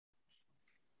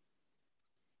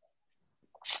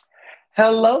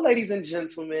Hello, ladies and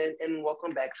gentlemen, and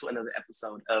welcome back to another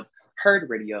episode of Heard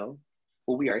Radio,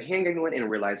 where we are hearing everyone and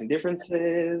realizing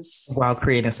differences. While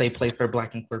creating a safe place for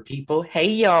Black and queer people.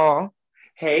 Hey, y'all.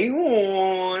 Hey,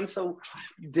 on. So,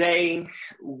 day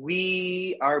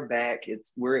we are back.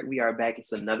 We are back.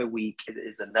 It's another week. It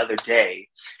is another day,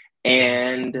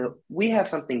 and we have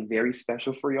something very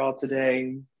special for y'all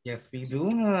today. Yes, we do,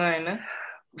 hon.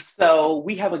 So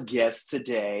we have a guest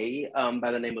today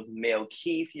by the name of Mel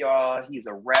Keith, y'all. He's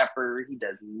a rapper. He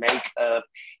does makeup.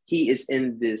 He is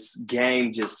in this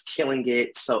game just killing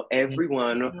it. So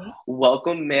everyone,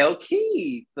 welcome Mel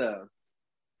Keith.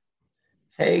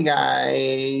 Hey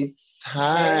guys.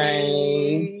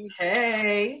 Hi.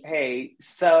 Hey.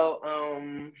 So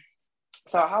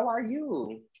how are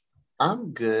you?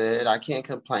 I'm good. I can't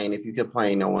complain. If you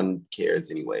complain, no one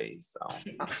cares anyway. So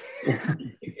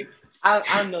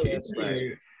I know that's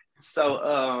right.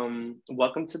 So,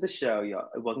 welcome to the show, y'all.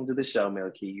 Welcome to the show, Mel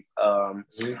Keith.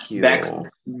 Thank you.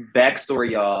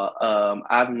 Backstory, y'all.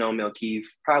 I've known Mel Keith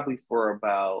probably for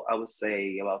about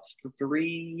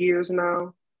 3 years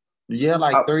now. Yeah,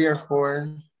 like 3 or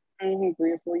 4. 3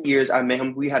 or 4 years. I met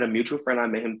him. We had a mutual friend. I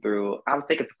met him through. I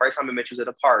think the first time I met you was at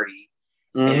a party.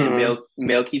 And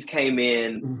Mel Keith came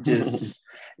in just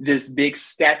this big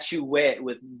statuette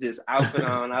with this outfit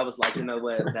on. I was like, you know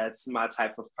what? That's my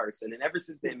type of person. And ever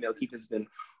since then, Mel Keith has been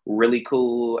really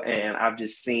cool. And I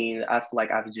feel like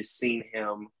I've just seen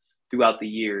him throughout the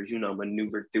years,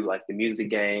 maneuver through like the music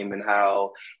game and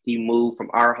how he moved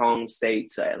from our home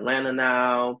state to Atlanta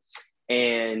now.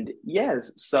 And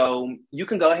yes, so you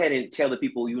can go ahead and tell the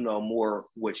people, more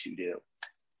what you do.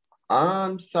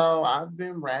 So I've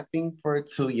been rapping for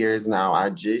 2 years now. I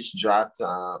just dropped,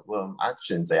 well, I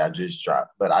shouldn't say I just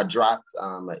dropped, but I dropped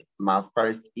my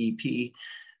first EP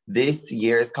this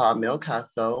year. It's called Mel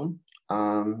Caso.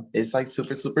 It's like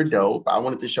super, super dope. I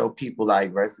wanted to show people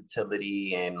like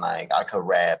versatility and like I could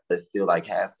rap, but still like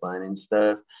have fun and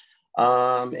stuff.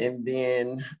 And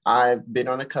then I've been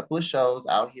on a couple of shows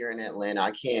out here in Atlanta.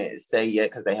 I can't say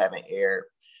yet because they haven't aired.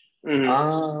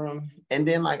 And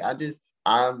then like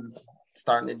I'm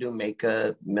starting to do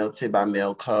makeup, Melted by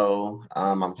Melco.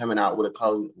 I'm coming out with a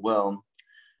clothes. Well,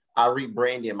 I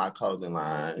rebranded my clothing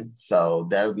line, so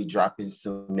that'll be dropping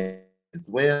soon as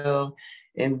well.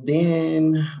 And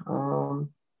then,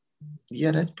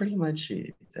 yeah, that's pretty much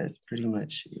it.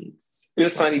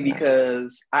 It's funny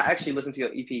because I actually listened to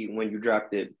your EP when you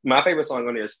dropped it. My favorite song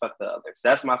on there is "Fuck the Others."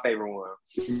 That's my favorite one.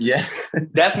 Yeah,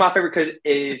 that's my favorite because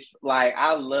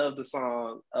I love the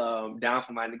song "Down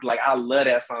for My," like I love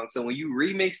that song. So when you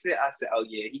remixed it, I said, "Oh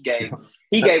yeah, he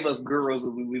gave us girls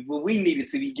what we needed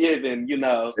to be given,"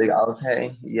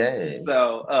 Okay, yeah.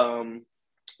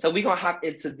 So we're gonna hop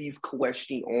into these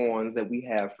questions that we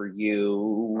have for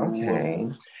you. Okay.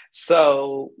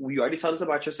 So you already told us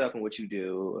about yourself and what you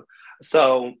do.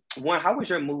 So one, how was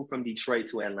your move from Detroit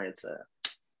to Atlanta?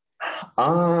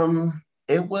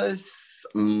 It was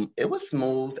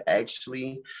smooth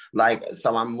actually. Like,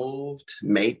 so I moved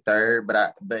May 3rd,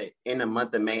 but in the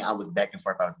month of May I was back and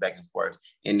forth.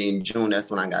 And in June, that's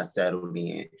when I got settled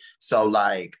in. So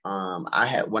like,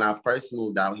 when I first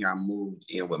moved out here, I moved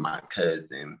in with my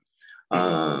cousin.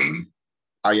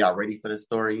 Are y'all ready for the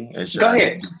story? Go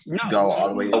ahead. Go all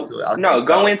the way into it. Okay, no,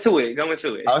 go into it.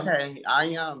 Okay, I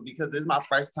am, because this is my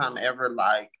first time ever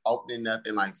like opening up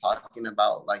and like talking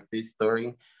about like this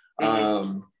story.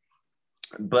 But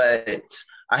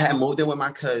I had moved in with my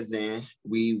cousin.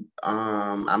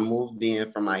 I moved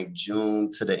in from like June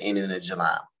to the ending of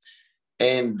July.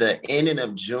 And the ending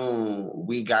of June,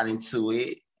 we got into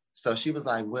it. So she was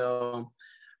like, well,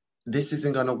 this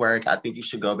isn't gonna work. I think you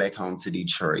should go back home to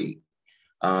Detroit.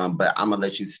 But I'm gonna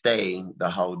let you stay the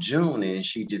whole June. And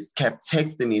she just kept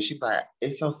texting me. And she's like,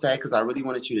 it's so sad because I really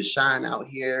wanted you to shine out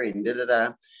here and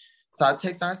da-da-da. So I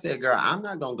texted her, I said, girl, I'm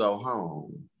not gonna go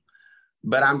home,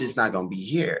 but I'm just not gonna be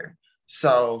here.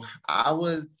 So I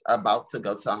was about to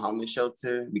go to a homeless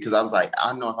shelter because I was like,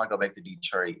 I know if I go back to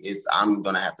Detroit, I'm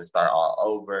gonna have to start all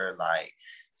over. Like,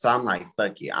 so I'm like,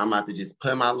 fuck it. I'm about to just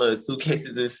put my little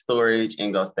suitcases in storage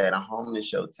and go stay at a homeless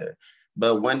shelter.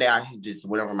 But one day I just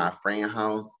went over my friend's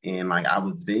house and like I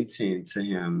was venting to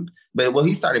him. But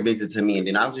he started venting to me, and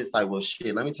then I was just like, well,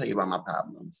 shit, let me tell you about my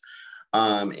problems.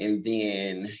 And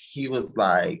then he was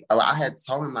like, I had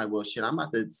told him like, well, shit, I'm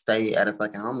about to stay at a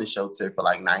fucking homeless shelter for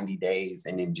like 90 days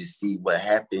and then just see what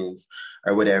happens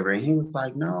or whatever. And he was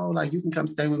like, no, like you can come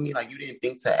stay with me. Like you didn't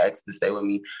think to ask to stay with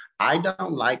me. I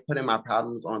don't like putting my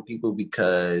problems on people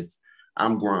because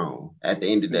I'm grown at the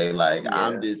end of the day. Like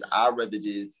I'd rather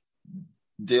just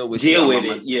deal with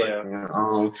it.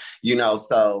 Yeah.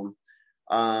 So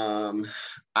I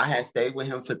had stayed with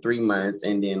him for 3 months,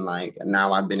 and then like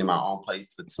now I've been in my own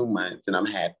place for 2 months, and I'm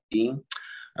happy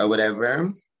or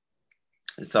whatever.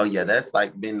 So yeah, that's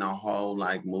like been the whole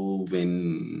like move,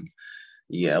 and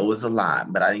yeah, it was a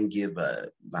lot, but I didn't give up.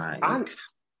 Like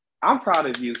I'm proud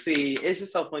of you. See, it's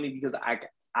just so funny because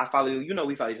I follow you. You know,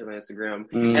 we follow each other on Instagram,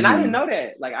 and I didn't know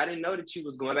that. Like, I didn't know that you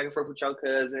was going back and forth with your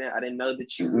cousin. I didn't know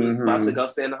that you was about to go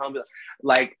stay in the home.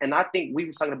 Like, and I think we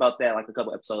were talking about that like a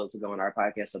couple episodes ago on our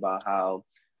podcast about how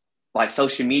like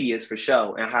social media is for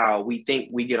show, and how we think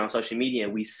we get on social media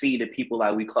and we see the people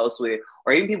like we close with,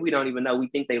 or even people we don't even know. We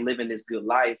think they live in this good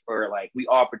life, or like we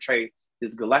all portray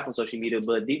this good life on social media,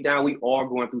 but deep down we all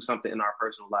going through something in our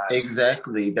personal lives.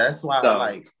 Exactly. That's why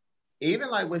like even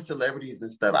like with celebrities and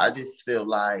stuff, I just feel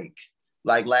like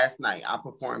last night I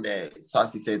performed at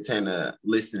Saucy Santana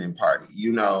listening party,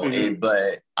 you know,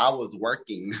 but I was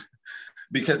working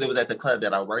because it was at the club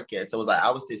that I work at. So it was like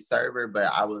I was his server, but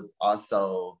I was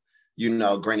also, you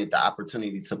know, granted the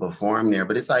opportunity to perform there.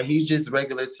 But it's like he's just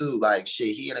regular too. Like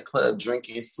shit, he in a club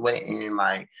drinking, sweating.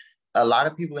 Like a lot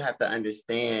of people have to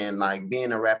understand, like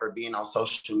being a rapper, being on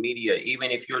social media,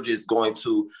 even if you're just going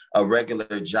to a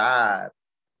regular job,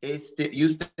 you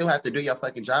still have to do your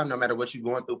fucking job no matter what you're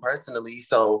going through personally.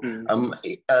 So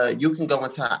you can go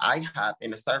into an IHOP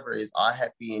and the server is all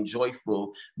happy and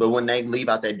joyful, but when they leave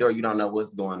out that door, you don't know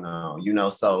what's going on, you know?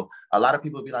 So a lot of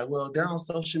people be like, well, they're on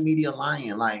social media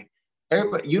lying. Like,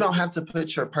 everybody, you don't have to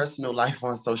put your personal life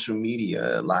on social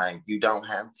media. Like, you don't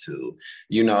have to,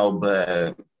 you know,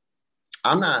 but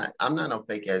I'm not no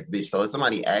fake ass bitch. So if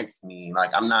somebody asks me, like,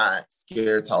 I'm not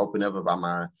scared to open up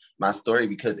about my story,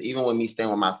 because even with me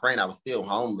staying with my friend, I was still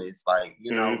homeless, like,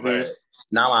 you know, but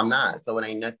now I'm not. So it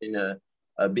ain't nothing a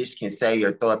bitch can say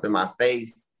or throw up in my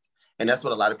face. And that's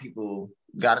what a lot of people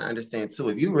got to understand too.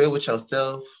 If you real with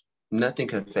yourself, nothing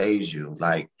can phase you.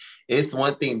 Like, it's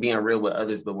one thing being real with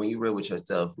others, but when you real with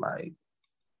yourself, like,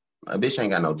 a bitch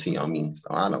ain't got no tea on me, so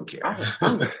I don't care.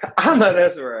 I know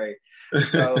that's right.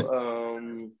 So,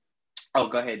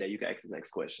 go ahead. There, you can ask the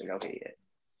next question. Go ahead.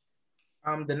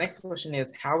 The next question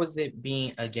is, how is it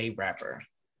being a gay rapper?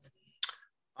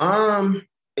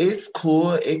 It's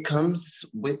cool. It comes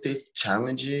with its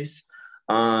challenges,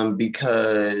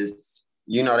 because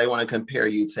you know they want to compare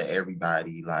you to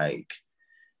everybody, like,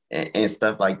 and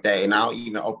stuff like that. And I'll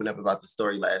even open up about the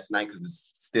story last night because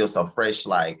it's still so fresh.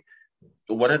 Like,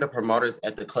 one of the promoters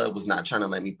at the club was not trying to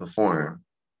let me perform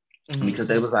because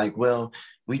they was like, well,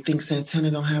 we think Santana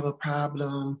gonna have a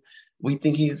problem. We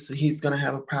think he's gonna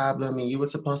have a problem, and you were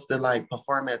supposed to like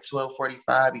perform at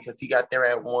 12:45 because he got there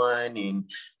at 1,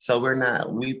 and so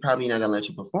we probably not gonna let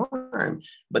you perform.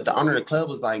 But the owner of the club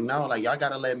was like, no, like y'all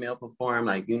gotta let Mel perform.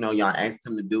 Like, you know, y'all asked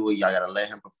him to do it, y'all gotta let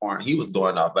him perform. He was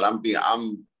going off, but I'm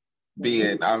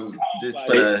just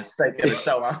for the sake of the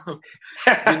show.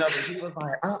 You know, but he was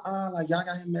like, like y'all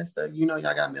got him messed up. You know,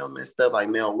 y'all got Mel messed up. Like,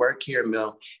 Mel work here,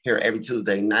 Mel here every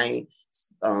Tuesday night.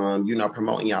 You know,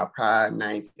 promoting y'all pride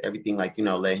nights, everything, like, you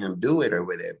know, let him do it or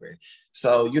whatever.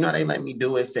 So, you know, they let me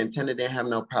do it. Santana didn't have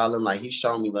no problem. Like, he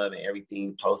showed me love and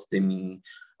everything, posting me.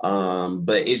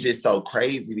 But it's just so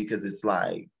crazy because it's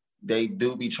like they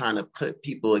do be trying to put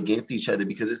people against each other,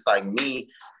 because it's like me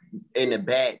in the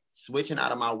back switching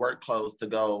out of my work clothes to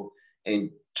go and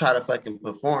try to fucking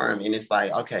perform, and it's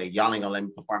like, okay, y'all ain't gonna let me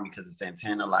perform because of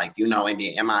Santana, like, you know. And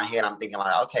then in my head I'm thinking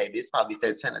like, okay, this probably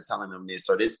Santana telling them this,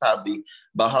 or this probably,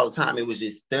 the whole time it was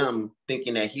just them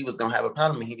thinking that he was gonna have a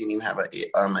problem and he didn't even have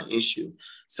an issue.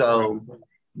 So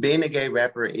being a gay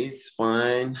rapper is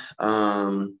fun.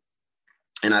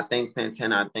 And I think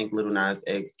Santana, I think Lil Nas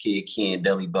X, Kid Ken,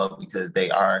 Deli both, because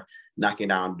they are knocking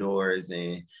down doors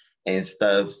and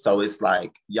stuff. So it's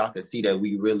like, y'all can see that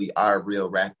we really are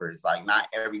real rappers. Like, not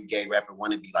every gay rapper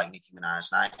want to be like Nicki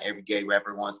Minaj. Not every gay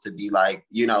rapper wants to be like,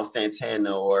 you know,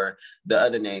 Santana or the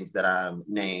other names that I've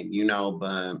named, you know.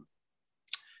 But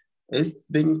it's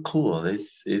been cool.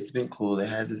 It's been cool. It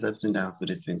has its ups and downs,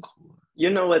 but it's been cool. You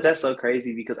know what? That's so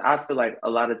crazy, because I feel like a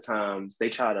lot of times they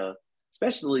try to,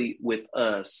 especially with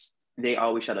us, they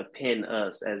always try to pin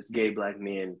us as gay Black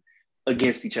men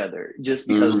against each other just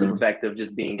because of the fact of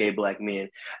just being gay Black men.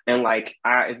 And like,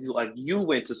 if you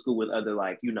went to school with other,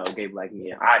 like, you know, gay Black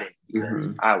men. I didn't,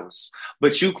 because I was,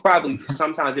 but you probably,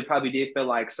 sometimes it probably did feel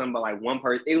like somebody, like one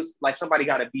person, it was like somebody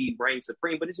got to be reign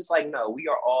supreme, but it's just like, no,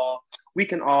 we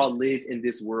can all live in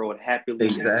this world happily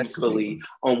and peacefully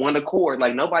on one accord.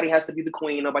 Like, nobody has to be the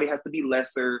queen, nobody has to be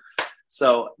lesser.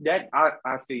 So that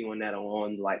I feel you on that,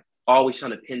 on like always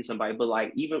trying to pin somebody, but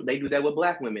like even they do that with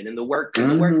Black women in the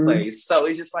workplace. So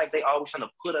it's just like they always trying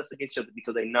to put us against each other,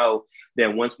 because they know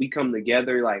that once we come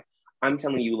together, like, I'm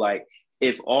telling you, like,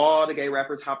 if all the gay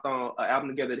rappers hopped on an album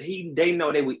together, they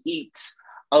know they would eat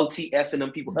OTF and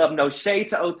them people up. No shade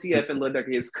to OTF and Lil Durk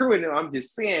and his crew, and I'm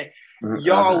just saying,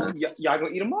 y'all gonna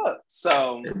eat them up.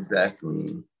 So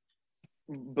exactly.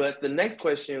 But the next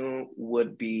question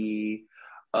would be,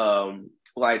 name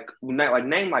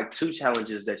like 2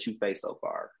 challenges that you faced so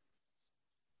far.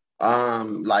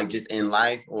 Like just in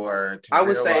life or I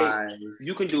would say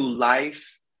you can do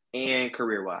life and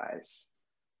career wise.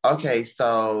 Okay,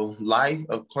 so life,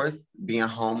 of course, being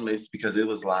homeless, because it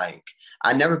was like,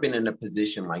 I never been in a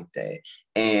position like that.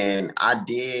 And I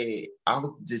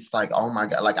was just like, oh my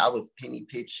God, like I was penny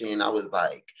pitching. I was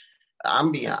like,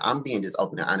 I'm being just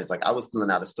open and honest. Like I was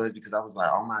filling out of stories because I was like,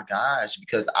 oh my gosh,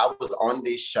 because I was on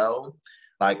this show,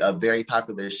 like a very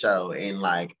popular show, and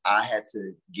like I had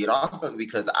to get off of it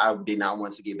because I did not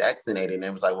want to get vaccinated. And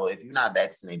it was like, well, if you're not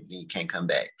vaccinated, then you can't come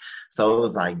back. So it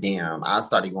was like, damn, I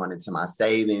started going into my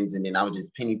savings, and then I was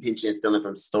just penny pinching, stealing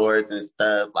from stores and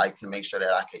stuff, like to make sure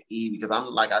that I could eat, because I'm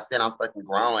like I said, I'm fucking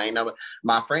grown.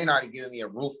 My friend already giving me a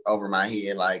roof over my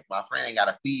head. Like my friend ain't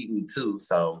gotta feed me too.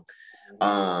 So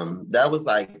that was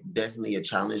like definitely a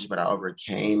challenge, but I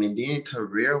overcame. And then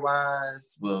career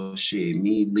wise, well, shit,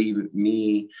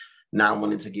 me not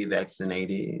wanting to get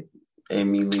vaccinated and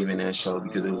me leaving that show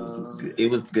because it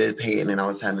was good paying and I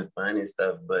was having fun and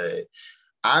stuff. But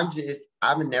I've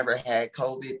never had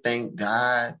COVID, thank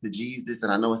God for Jesus.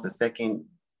 And I know it's a second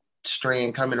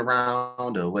strand coming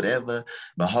around or whatever,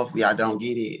 but hopefully I don't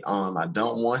get it. I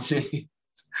don't want it,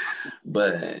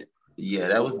 but yeah,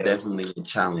 that was definitely a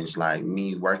challenge. Like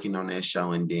me working on that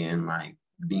show and then like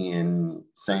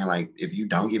saying like, if you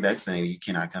don't get vaccinated, you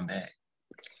cannot come back.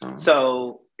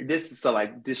 So this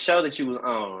show that you was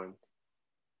on,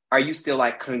 are you still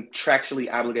like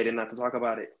contractually obligated not to talk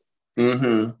about it?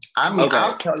 Mm-hmm. I mean, okay.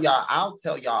 I'll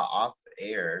tell y'all off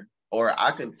air, or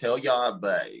I can tell y'all,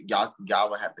 but y'all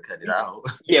will have to cut it out.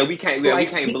 Yeah, we can't. Yeah, we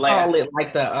can't blast. Call it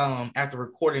like the after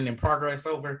recording in progress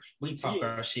over. We talk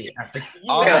our shit after.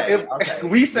 Okay.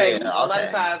 We say a lot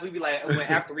of times we be like, when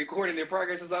after recording in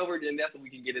progress is over, then that's when we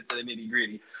can get into the nitty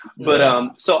gritty.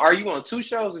 But so are you on 2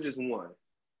 shows or just one?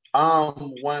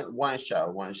 One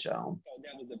show.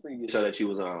 That was the previous show that you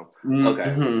was on. Mm-hmm.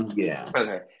 Okay. Yeah.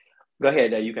 Okay. Go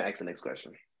ahead. You can ask the next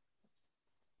question.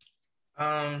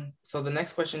 So the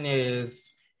next question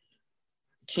is,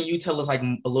 can you tell us like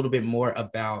a little bit more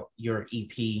about your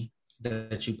EP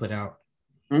that you put out?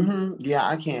 Mm-hmm. Yeah,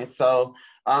 I can. So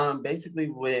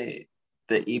basically with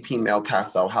the EP Mel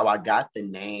Caso, how I got the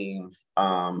name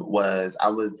was I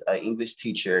was an English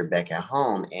teacher back at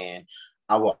home, and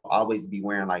I will always be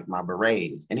wearing like my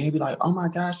berets, and they'd be like, "Oh my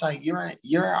gosh, like you're an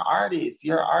artist,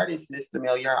 Mr.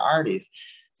 Mel, you're an artist."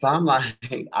 So I'm like,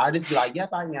 I just be like, "Yep,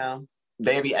 I am."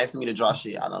 They be asking me to draw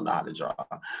shit. I don't know how to draw.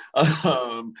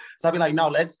 So I'd be like, no,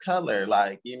 let's color,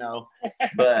 like, you know.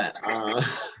 But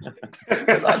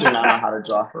because I do not know how to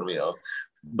draw for real.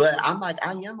 But I'm like,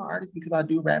 I am an artist because I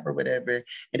do rap or whatever.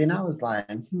 And then I was like,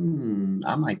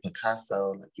 I'm like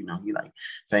Picasso, like, you know, he like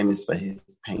famous for his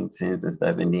paintings and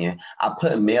stuff. And then I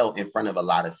put Mel in front of a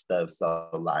lot of stuff. So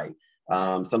like,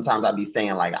 sometimes I'll be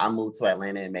saying like I moved to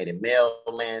Atlanta and made it Mel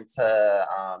Atlanta,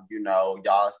 you know,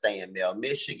 y'all stay in Mel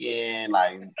Michigan,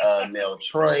 like Mel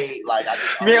Troy, like I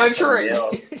just Mel Troy.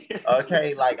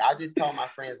 Okay, like I just told my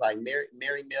friends like Mary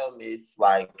Mel Miss,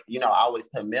 like, you know, I always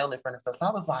put Mel in front of stuff. So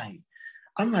I was like,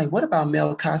 I'm like, what about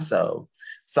Mel Caso?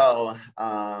 So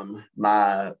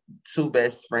my 2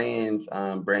 best friends,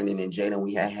 Brandon and Jaden,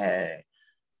 we had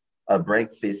a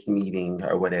breakfast meeting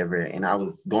or whatever, and I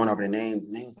was going over the names,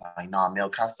 and they was like, "No, Mel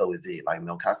Caso is it. Like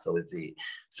Mel Caso is it."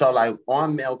 So like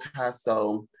on Mel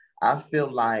Caso, I feel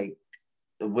like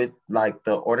with like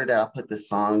the order that I put the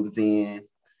songs in,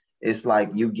 it's like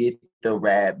you get the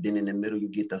rap, then in the middle you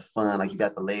get the fun, like you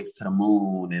got the Legs to the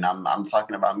Moon, and I'm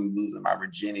talking about me losing my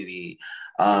virginity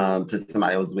to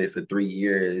somebody I was with for 3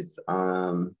 years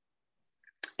and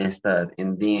stuff,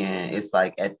 and then it's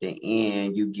like at the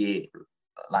end you get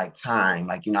like time,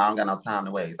 like, you know, I don't got no time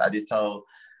to waste. I just told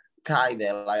Kai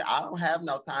that like I don't have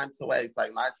no time to waste,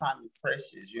 like my time is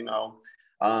precious, you know.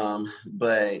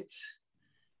 But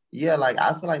yeah, like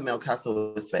I feel like Mel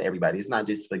Caso is for everybody. It's not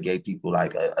just for gay people.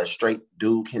 Like a straight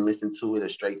dude can listen to it, a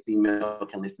straight female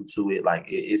can listen to it. Like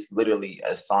it's literally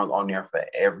a song on there for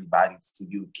everybody. So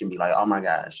you can be like, oh my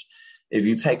gosh, if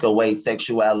you take away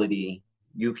sexuality,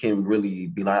 you can really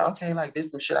be like, okay, like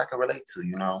this some shit I can relate to,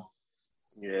 you know.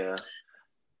 Yeah.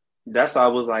 That's why I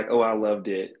was like, oh, I loved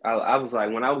it. I was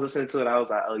like, when I was listening to it, I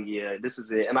was like, oh yeah, this is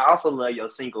it. And I also love your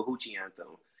single Hoochie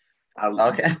Anthem.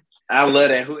 Okay. I love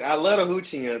that. I love the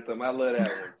Hoochie Anthem. I love that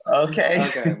one.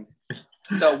 Okay.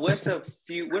 So what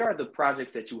are the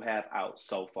projects that you have out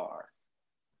so far?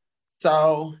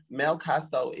 So Mel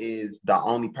Casto is the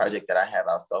only project that I have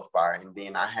out so far. And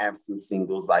then I have some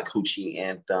singles like Hoochie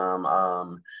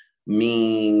Anthem,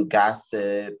 Mean,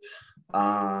 Gossip.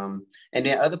 And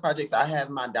then other projects, I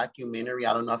have my documentary.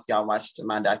 I don't know if y'all watched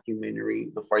my documentary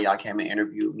before y'all came and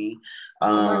interviewed me.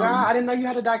 Oh my God, I didn't know you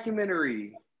had a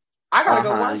documentary. I gotta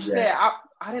go watch that.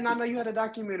 I did not know you had a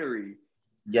documentary.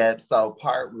 Yep. So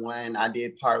I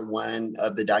did part one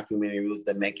of the documentary. It was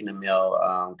the Making a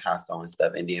Mel Casto and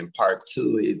stuff. And then part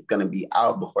two is gonna be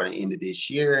out before the end of this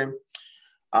year.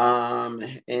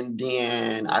 And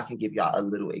then I can give y'all a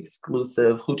little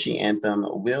exclusive. Hoochie Anthem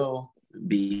will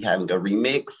be having a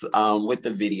remix with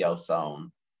the video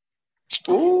song.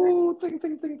 Ooh, ting,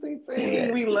 ting, ting, ting, ting.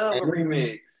 Yeah. We love a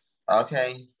remix.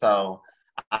 Okay, so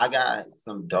I got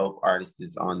some dope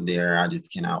artists on there. I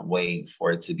just cannot wait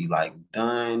for it to be like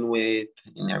done with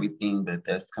and everything, but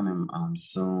that's coming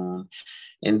soon.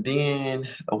 And then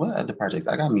what other projects?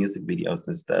 I got music videos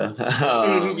and stuff.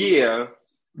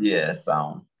 Yeah,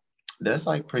 so that's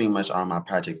like pretty much all my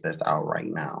projects that's out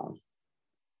right now.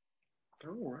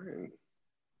 All right.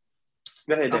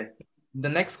 Go ahead, Dan. The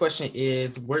next question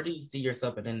is, where do you see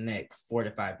yourself in the next 4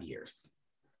 to 5 years?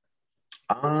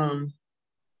 I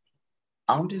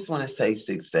just want to say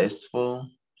successful.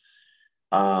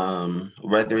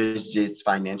 Whether it's just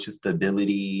financial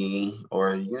stability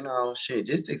or,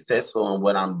 just successful in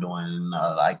what I'm doing,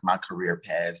 like my career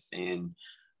paths. And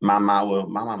my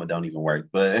mama don't even work,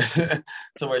 but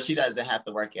to where she doesn't have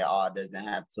to work at all, doesn't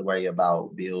have to worry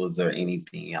about bills or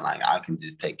anything. And like, I can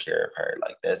just take care of her.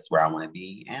 Like, that's where I want to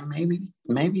be. And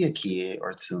maybe a kid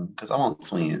or two, because I want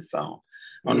twins. So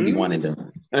I want to be one of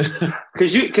them.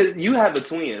 Because you have a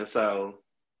twin, so.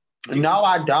 No,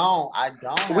 I don't.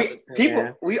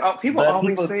 People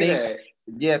always say that.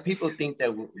 Yeah, people think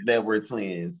that we're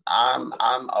twins. I'm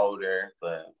older,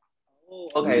 but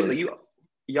okay. So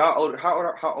y'all older.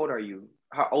 How old are you?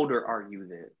 How older are you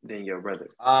than your brother?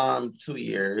 2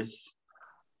 years.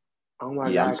 Oh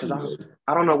my God! Because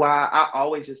I don't know why I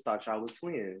always just thought y'all was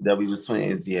twins. That we was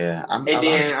twins, yeah. I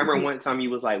remember one time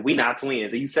you was like, "We not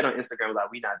twins," and you said on Instagram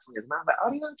like, "We not twins," and I was like, "Oh,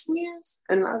 they not twins?"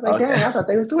 And I was like, "Dang, I thought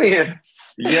they were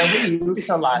twins." Yeah, we used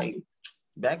to like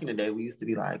back in the day. We used to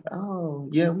be like, "Oh,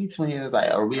 yeah, we twins,"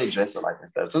 like, or we dress alike and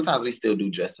stuff. Sometimes we still do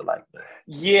dress alike, but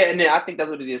yeah, and then I think that's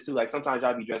what it is too. Like sometimes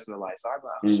y'all be dressing alike, so I'm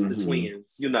like, the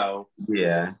twins,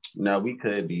 Yeah, no, we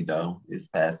could be though. It's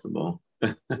passable.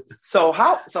 So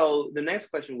the next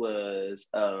question was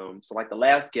so like the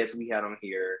last guest we had on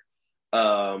here,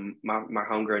 my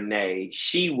homegirl Nay,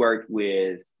 she worked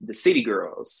with the City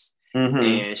Girls,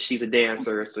 and she's a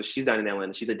dancer, so she's down in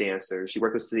Atlanta. She's a dancer. She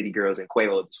worked with City Girls and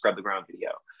Quavo to Scrub the Ground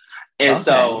video. And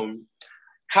so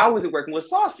how was it working with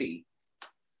Saucy?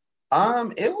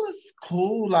 It was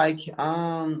cool. Like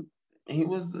he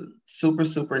was super,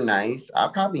 super nice. I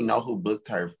probably know who booked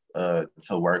her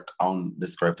to work on the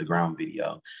Scrub the Ground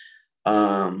video.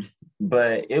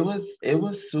 But it was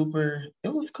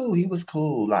cool. He was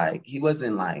cool. Like he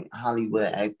wasn't like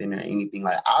Hollywood acting or anything.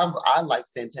 Like I like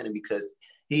Santana because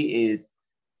he is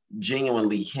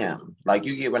genuinely him. Like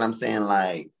you get what I'm saying?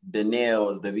 Like the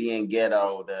nails, the being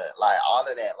ghetto, the like all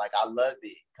of that. Like I love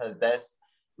it because that's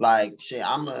like shit,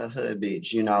 I'm a hood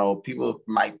bitch, people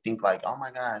might think like, oh my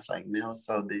gosh, like Mel's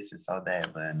so this and so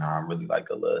that, but no, I'm really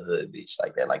like a little hood bitch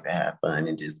like that, like to have fun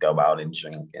and just go out and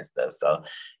drink and stuff. So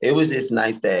it was just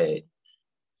nice that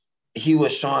he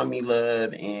was showing me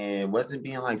love and wasn't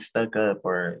being like stuck up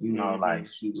or, like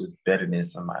he was better than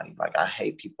somebody. Like I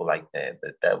hate people like that,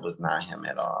 but that was not him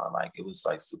at all. Like it was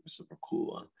like super, super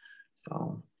cool.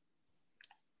 So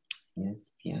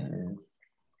yes.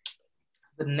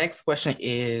 The next question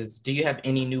is, do you have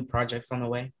any new projects on the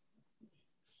way?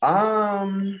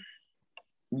 Yeah,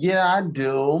 I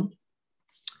do.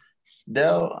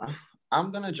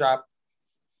 I'm gonna drop.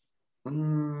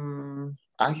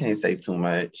 I can't say too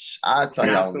much. I'll tell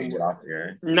y'all when we get off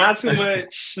here. Not too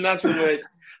much. But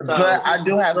I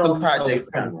do have some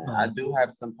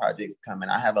projects coming.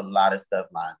 I have a lot of stuff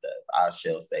lined up. I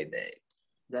shall say that.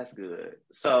 That's good.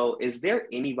 So is there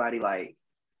anybody like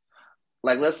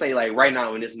let's say like right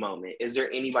now in this moment, is there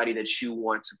anybody that you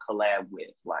want to collab with?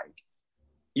 Like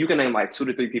you can name like 2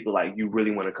 to 3 people like you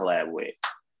really want to collab with.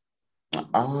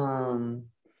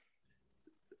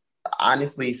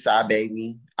 Honestly, Side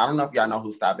Baby. I don't know if y'all know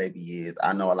who Side Baby is.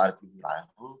 I know a lot of people like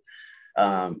who.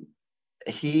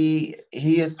 He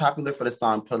is popular for the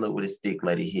song "Pull Up with a Stick,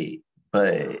 Let It Hit,"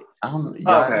 but I don't know.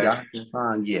 Y'all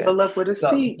song, yeah. Pull up with a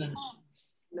stick.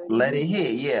 Let It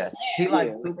Hit, yeah. He like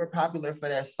Yeah. super popular for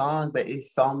that song, but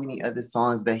it's so many other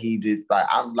songs that he just like.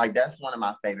 I'm like, that's one of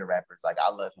my favorite rappers. Like, I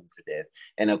love him to death.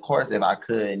 And of course, if I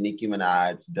could, Nicki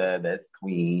Minaj, that's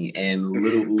Queen, and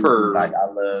Little Uzi. Like, I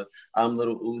love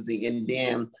Little Uzi. And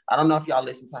then I don't know if y'all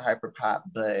listen to Hyperpop,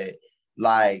 but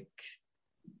like,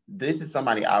 this is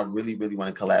somebody I really, really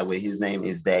want to collab with. His name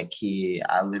is That Kid.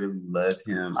 I literally love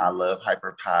him. I love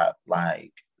Hyperpop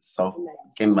like so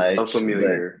fucking much. So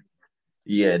familiar.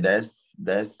 Yeah, that's.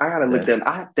 I gotta look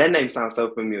that. That name sounds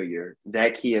so familiar.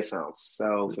 That Kid sounds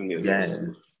so familiar.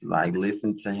 Yes, like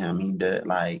listen to him. He did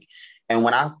like, and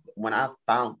when I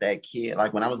found That Kid,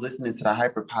 like when I was listening to the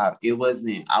Hyperpop, it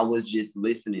wasn't. I was just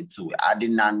listening to it. I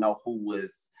did not know who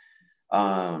was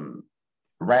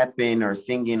rapping or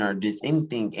singing or just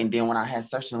anything. And then when I had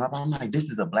searched him up, I'm like, this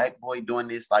is a black boy doing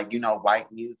this, like,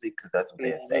 white music, because that's what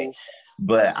they say.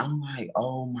 But I'm like,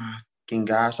 oh my fucking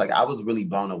gosh, like I was really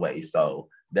blown away. So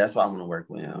that's why I want to work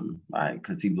with him, like,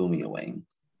 because he blew me away.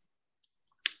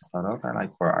 So those are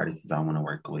like 4 artists I want to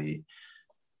work with.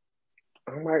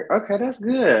 I'm like, okay, that's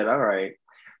good. All right.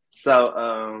 So,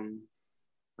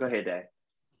 go ahead, Dad.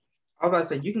 I was about to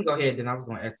say, you can go ahead, then I was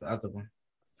going to ask the other one.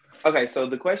 Okay, so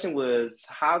the question was,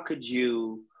 how could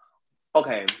you,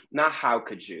 okay, not how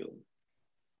could you.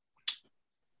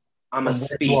 I'm going to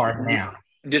speak. You are now.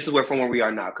 This is from where we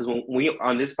are now. Because when we,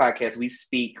 on this podcast, we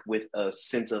speak with a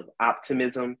sense of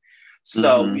optimism.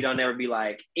 So we don't ever be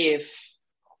like, if,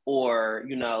 or,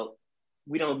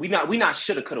 we not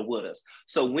shoulda, coulda, woulda.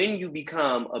 So when you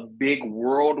become a big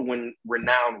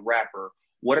renowned rapper,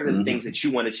 what are the things that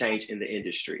you want to change in the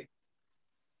industry?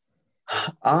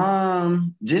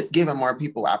 Just giving more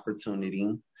people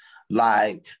opportunity.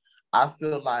 Like, I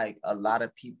feel like a lot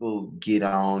of people get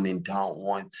on and don't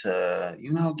want to,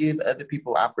 give other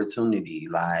people opportunity.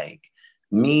 Like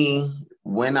me,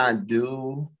 when I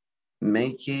do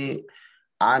make it,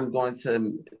 I'm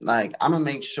gonna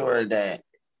make sure that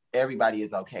everybody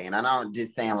is okay. And I'm not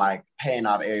just saying like paying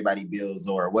off everybody's bills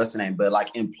or what's the name, but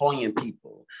like employing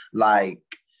people. Like,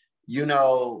 I'm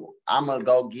gonna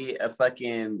go get a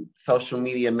fucking social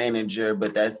media manager,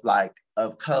 but that's like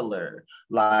of color,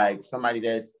 like somebody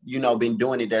that's, been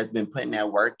doing it, that's been putting that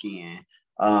work in.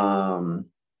 And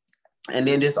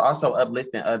then just also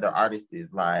uplifting other artists.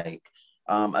 Like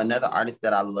another artist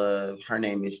that I love, her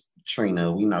name is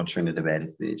Trina. We know Trina the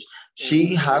baddest bitch.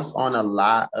 She hops on a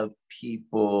lot of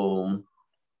people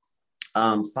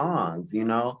songs,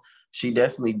 she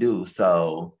definitely do.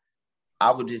 So I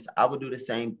would do the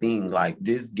same thing, like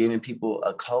just giving people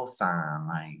a cosign,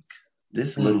 like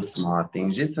this little small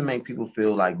things, just to make people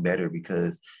feel like better,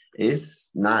 because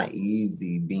it's not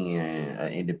easy being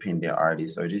an independent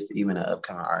artist or just even an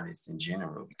upcoming artist in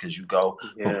general, because you go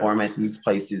perform at these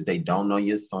places, they don't know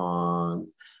your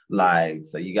songs, like,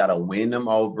 so you got to win them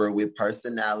over with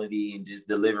personality and just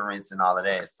deliverance and all of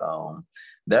that. So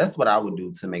that's what I would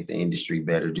do to make the industry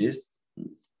better. Just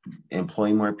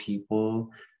employ more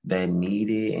people that need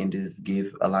it and just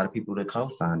give a lot of people the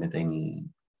cosign that they need.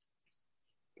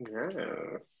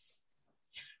 Yes.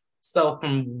 So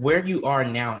from where you are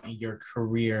now in your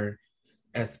career,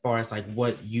 as far as like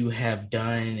what you have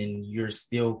done and you're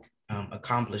still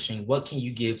accomplishing, what can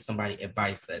you give somebody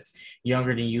advice that's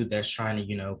younger than you, that's trying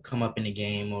to, come up in the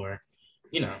game, or,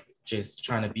 just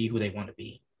trying to be who they want to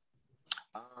be?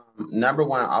 Number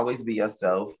one, always be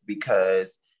yourself,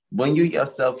 because when you're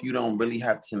yourself, you don't really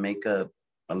have to make up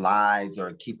lies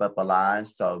or keep up a lie.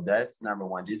 So that's number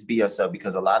one. Just be yourself,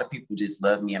 because a lot of people just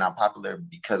love me and I'm popular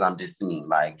because I'm just me.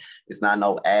 Like, it's not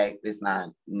no act. It's not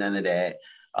none of that.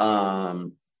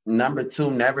 Number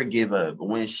two, never give up.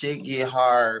 When shit get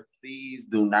hard, please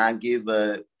do not give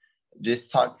up.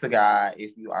 Just talk to God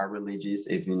if you are religious.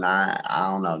 If you're not, I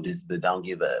don't know, just don't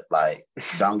give up. Like,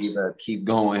 don't give up. Keep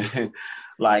going.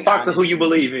 Like, talk to who you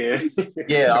believe in.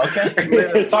 Yeah,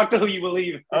 okay. Talk to who you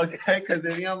believe in. Okay, because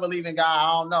if you don't believe in God,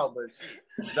 I don't know, but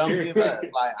shit, don't give up.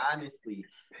 Like, honestly.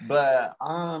 But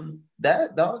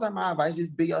those are my advice.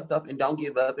 Just be yourself and don't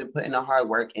give up, and put in the hard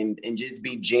work, and just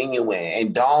be genuine,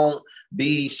 and don't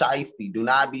be shysty. Do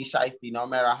not be shysty, no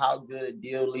matter how good a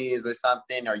deal is or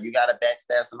something, or you gotta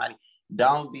backstab somebody.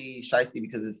 Don't be shysty,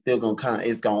 because it's still gonna come.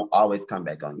 It's gonna always come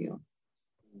back on you.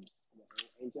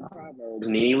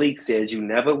 Nene Leakes says, "You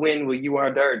never win when you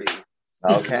are dirty."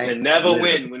 Okay. You never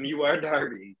win when you are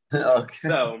dirty. Okay.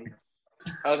 So,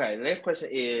 okay. The next question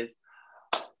is,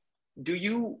 do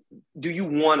you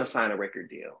want to sign a record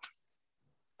deal?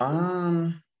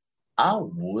 I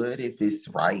would, if it's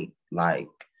right. Like,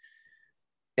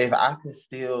 if I could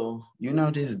still,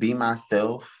 just be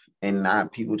myself and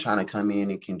not people trying to come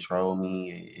in and control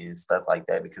me and stuff like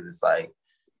that, because it's like,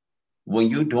 when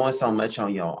you're doing so much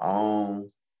on your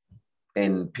own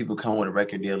and people come with a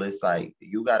record deal, it's like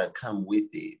you gotta come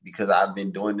with it, because I've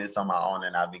been doing this on my own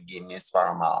and I've been getting this far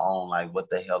on my own. Like, what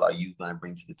the hell are you gonna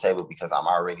bring to the table? Because I'm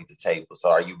already the table. So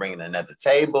are you bringing another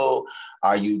table?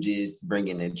 Are you just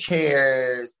bringing in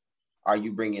chairs? Are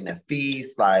you bringing a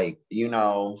feast? Like,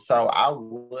 so I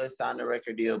would sign a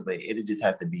record deal, but it'll just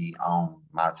have to be on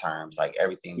my terms. Like,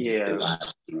 everything just still have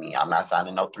to be me. I'm not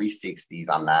signing no 360s.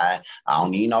 I don't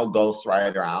need no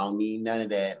ghostwriter. I don't need none of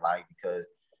that. Like, because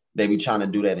they be trying to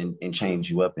do that and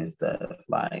change you up and stuff.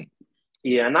 Like,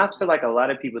 yeah, and I feel like a lot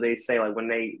of people, they say, like, when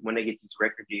they get these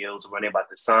record deals or when they're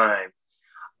about to sign,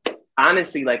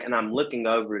 honestly, like, and I'm looking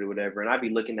over it or whatever, and I be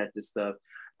looking at this stuff,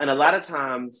 and a lot of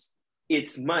times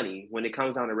it's money when it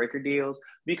comes down to record deals,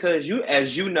 because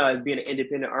as being an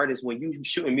independent artist, when you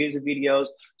shooting music videos,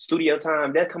 studio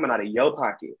time, that's coming out of your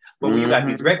pocket. But when you got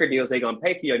these record deals, they're gonna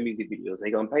pay for your music videos,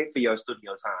 they're gonna pay for your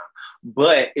studio time.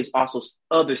 But it's also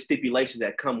other stipulations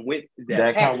that come with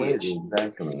that package.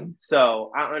 Exactly.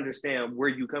 So I understand where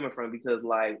you coming from, because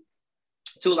like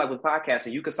with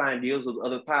podcasting, you can sign deals with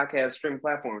other podcast streaming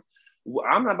platforms.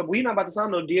 We're not about to sign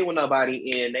no deal with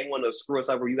nobody, and they want to screw us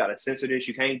over. You got to censor this.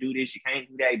 You can't do this. You can't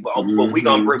do that. But we're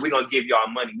gonna give y'all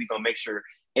money. We're gonna make sure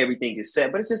everything is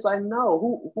set. But it's just like, no,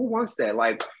 who wants that?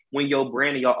 Like, when your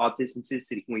brand and your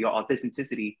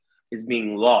authenticity is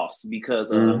being lost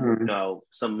because of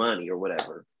some money or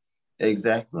whatever.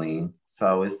 Exactly.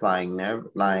 So it's like never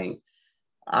like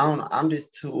I'm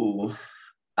just too.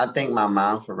 I thank my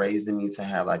mom for raising me to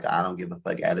have like I don't give a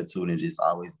fuck attitude and just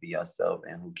always be yourself,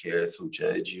 and who cares who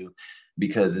judge you,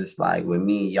 because it's like with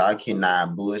me, y'all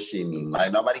cannot bullshit me.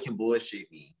 Like, nobody can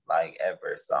bullshit me like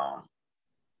ever. So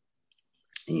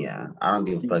yeah, I don't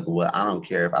give a fuck what. I don't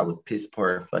care if I was piss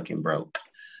poor or fucking broke.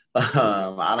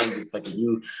 I don't give a fuck if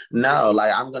you. No,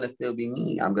 like, I'm gonna still be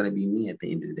me. I'm gonna be me at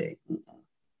the end of the day.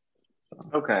 So.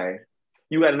 Okay,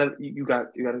 you got another. You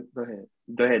got to go ahead.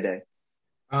 Go ahead, Dave.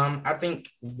 I think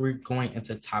we're going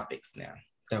into topics now.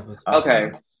 That was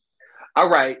okay. All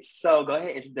right. So go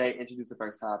ahead, introduce the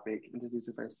first topic.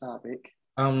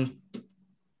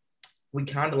 We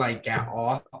kind of like got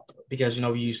off because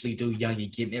we usually do Young and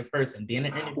Getting It first, and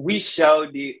then we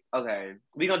showed the. Okay,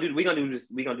 we gonna do this.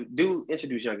 We gonna do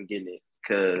introduce Young and Getting It,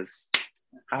 because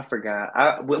I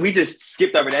forgot. We just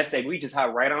skipped over that segment. We just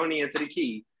hopped right on into the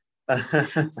key.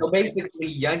 So basically,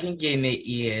 Young and Getting It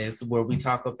is where we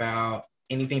talk about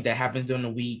anything that happens during the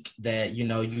week that, you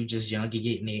just young and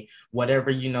getting it,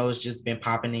 whatever, has just been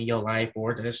popping in your life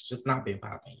or that's just not been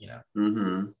popping,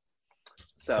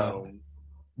 So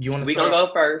you want to we gonna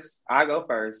go first. I go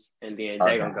first, and then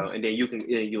they gonna go, and then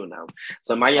you'll know.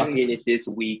 So my young and getting it this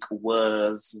week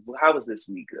was, how was this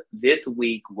week? This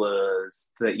week was,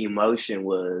 the emotion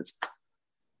was,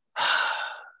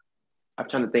 I'm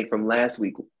trying to think from last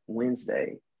week,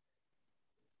 Wednesday.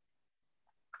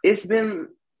 This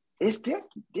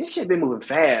shit been moving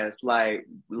fast. Like,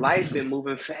 life been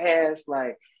moving fast.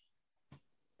 Like,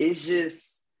 it's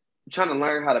just trying to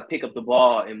learn how to pick up the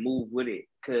ball and move with it.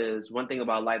 Because one thing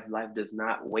about life does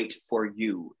not wait for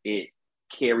you. It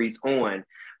carries on.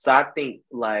 So I think,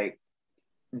 like,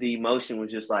 the emotion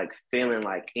was just, like, feeling,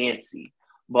 like, antsy.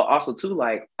 But also, too,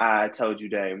 like I told you,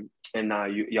 Dave, and now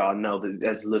y'all know, that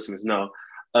as listeners know,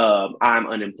 I'm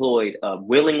unemployed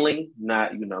willingly,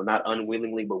 not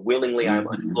unwillingly, but willingly. I'm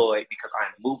unemployed because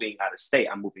I'm moving out of state.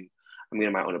 I'm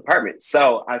in my own apartment.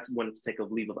 So I wanted to take a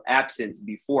leave of absence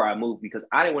before I moved, because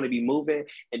I didn't want to be moving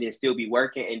and then still be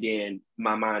working. And then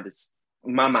my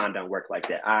mind don't work like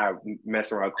that. I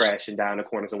mess around crashing down the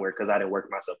corner somewhere because I didn't work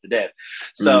myself to death.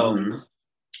 So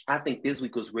I think this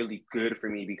week was really good for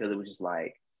me, because it was just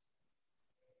like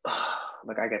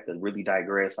I got to really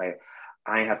digress. Like,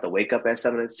 I ain't have to wake up at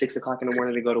 6 o'clock in the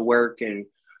morning to go to work and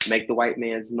make the white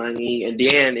man's money. And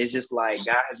then it's just like,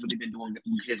 God has really been doing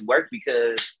his work,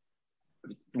 because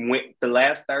when the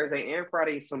last Thursday and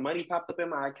Friday, some money popped up in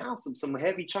my account, some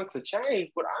heavy chunks of change,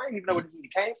 but I didn't even know where this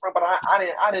came from. But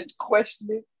I didn't question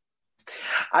it.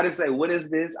 I didn't say, what is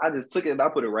this? I just took it and I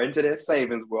put it right into that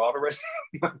savings where all the rest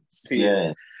of my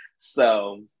yeah.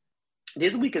 So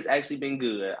this week has actually been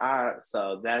good.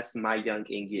 So that's my young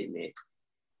and getting it.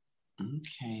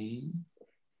 Okay.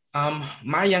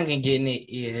 My young and getting it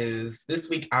is, this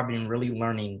week I've been really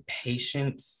learning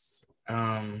patience.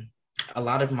 A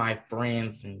lot of my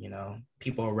friends and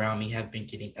people around me have been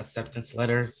getting acceptance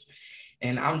letters,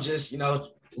 and I'm just a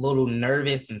little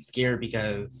nervous and scared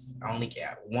because I only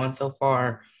got one so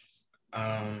far.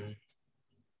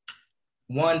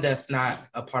 One that's not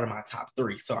a part of my top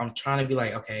 3, so I'm trying to be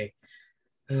like, okay,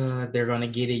 they're gonna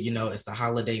get it. It's the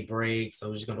holiday break, so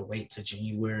we're just gonna wait till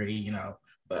January.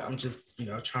 But I'm just,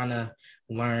 trying to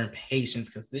learn patience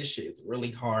because this shit is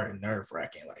really hard and nerve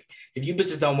wracking. Like, if you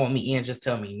bitches don't want me in, just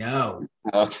tell me no.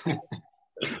 Okay.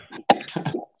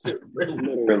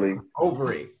 Really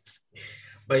over it.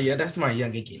 But yeah, that's my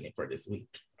young and getting it for this week.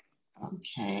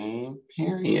 Okay,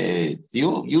 period.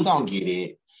 You don't get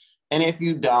it. And if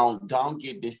you don't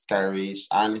get discouraged,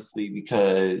 honestly,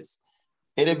 because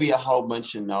it'll be a whole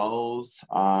bunch of no's.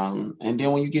 And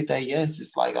then when you get that yes,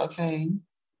 it's like, okay,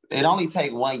 it only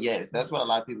take one yes. That's what a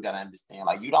lot of people got to understand.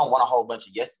 Like, you don't want a whole bunch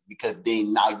of yeses because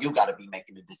then now you got to be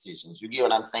making the decisions. You get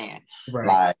what I'm saying? Right.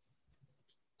 Like,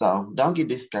 so don't get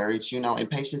discouraged, and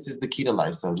patience is the key to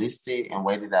life. So just sit and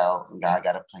wait it out. And God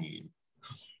got a plan.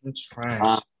 I'm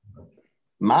trying.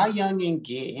 My youngin'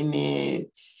 getting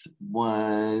it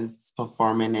was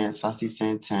performing at Saucy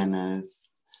Santana's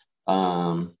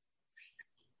album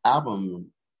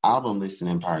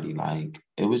listening party. Like,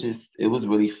 it was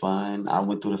really fun. I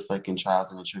went through the fucking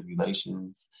trials and the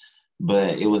tribulations,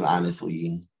 but it was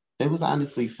honestly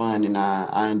fun, and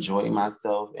I enjoyed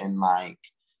myself. And like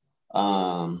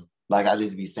I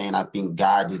just be saying, I think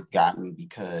God just got me,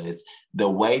 because the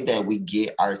way that we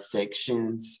get our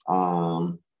sections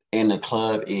in the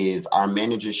club is our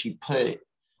manager, she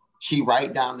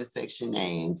write down the section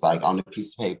names like on a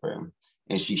piece of paper,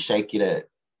 and she shake it up,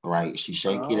 right? She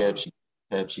shake it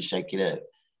up, she shake it up.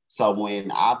 So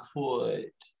when I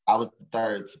was the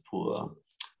third to pull.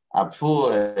 I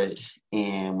pulled,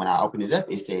 and when I opened it up,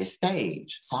 it said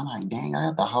stage. So I'm like, dang, I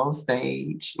got the whole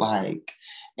stage. Like,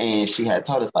 and she had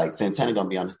told us, like, Santana gonna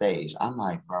be on the stage. I'm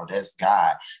like, bro, that's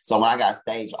God. So when I got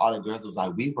stage, all the girls was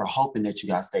like, we were hoping that you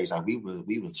got stage. Like, we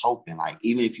was hoping, like,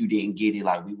 even if you didn't get it,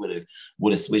 like, we would have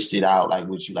switched it out, like,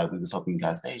 with you, like, we was hoping you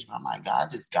got stage. But I'm like, God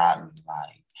just got me,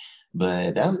 like.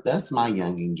 But that's my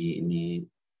youngin' getting it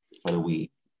for the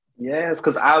week. Yes,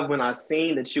 because when I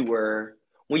seen that you were.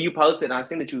 When you posted, I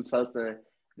seen that you was posting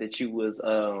that you was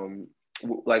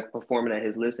like performing at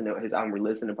his album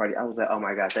listening party. I was like, oh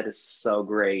my gosh, that is so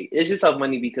great. It's just so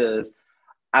funny because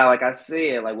I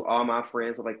said, like with all my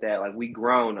friends like that, like we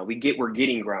grown, we're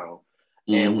getting grown,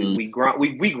 and we grown, but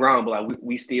like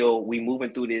we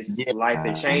moving through this life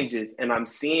and changes. And I'm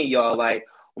seeing y'all, like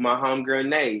with my homegirl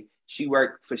Nay, she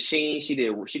worked for Shein. She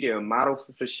did a model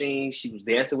for Shein. She was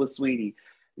dancing with Sweetie.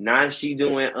 Now she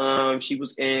doing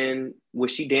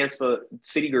she danced for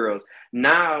City Girls.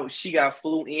 Now she got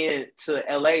flew in to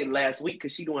LA last week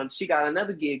because she got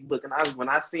another gig book. And when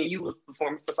I seen you was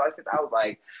performing for Saucy, I was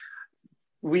like,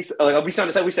 we starting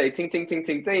to say, we say ting ting ting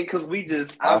ting ting, because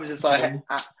I was just so happy.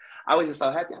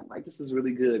 I'm like, this is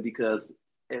really good, because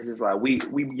it's just like we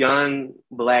young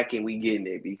Black and we getting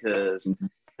it, because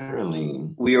literally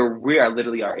we are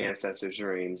literally our ancestors'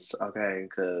 dreams. Okay,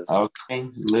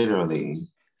 literally.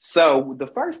 So the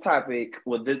first topic,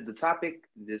 the topic,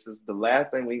 this is the last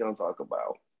thing we're going to talk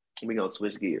about. We're going to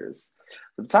switch gears.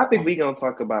 The topic we're going to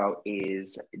talk about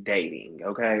is dating,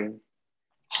 okay?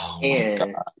 Oh,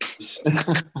 and so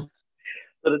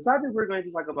the topic we're going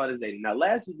to talk about is dating. Now,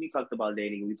 last week we talked about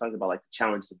dating. We talked about like the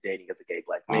challenges of dating as a gay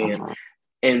Black man.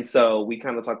 And so we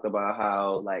kind of talked about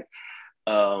how like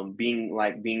not being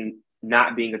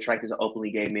attracted to openly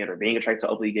gay men, or being attracted to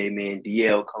openly gay men,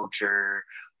 DL culture,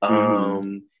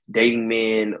 dating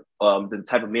men, the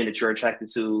type of men that you're attracted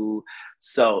to.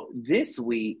 So this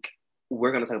week,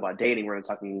 we're going to talk about dating. We're going to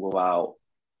talk about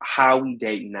how we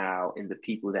date now and the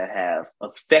people that have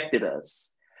affected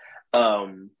us.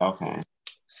 Okay.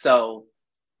 So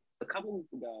a couple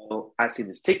weeks ago, I seen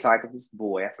this TikTok of this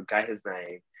boy. I forgot his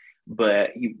name, but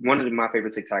one of my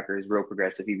favorite TikTokers, Real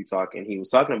Progressive. He was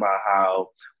talking about how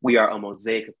we are a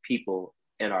mosaic of people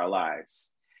in our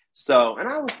lives. So, and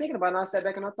I was thinking about it, and I sat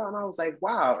back and I thought, and I was like,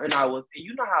 wow. And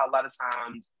you know how a lot of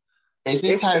times. Is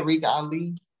it Tyreek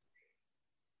Ali?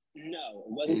 No,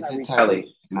 it wasn't Tyreek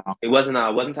Ali. No. It wasn't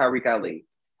Tyreek Ali.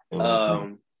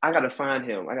 I gotta find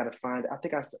him. I gotta find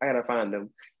him.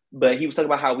 But he was talking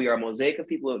about how we are a mosaic of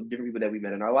people, different people that we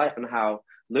met in our life, and how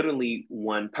literally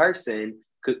one person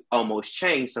could almost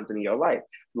change something in your life.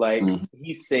 Like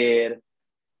he said,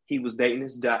 he was dating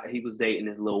this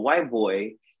little white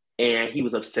boy, and he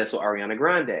was obsessed with Ariana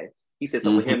Grande. He said,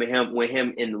 so when him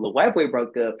and the little white boy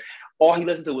broke up, all he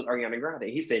listened to was Ariana Grande.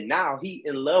 He said, now he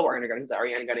in love with Ariana Grande. He said,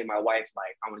 Ariana Grande, my wife,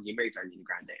 like, I want to get married to Ariana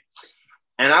Grande.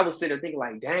 And I was sitting there thinking,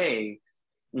 like, dang,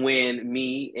 when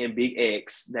me and Big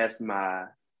X, that's my,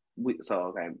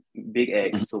 Big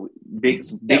X, so Big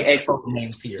X. Code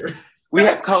names here. We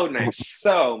have code names.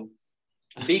 So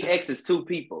Big X is two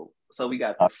people. So we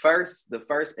got the first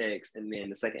X and then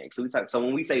the second X. So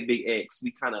when we say Big X,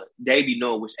 we kind of, they be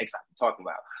knowing which X I'm talking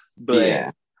about.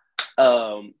 But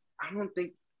I don't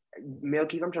think Mel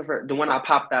Keith, I'm trying to the one I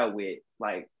popped out with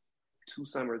like 2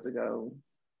 summers ago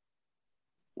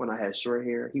when I had short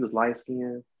hair. He was light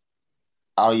skinned.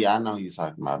 Oh yeah, I know who you're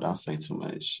talking about. Don't say too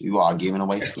much. You are giving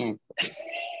away skin.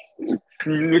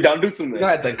 You don't do too much. You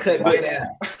have to cut that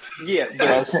out. Yeah,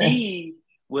 but he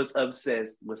was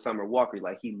obsessed with Summer Walker.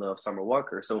 Like he loved Summer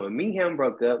Walker. So when me and him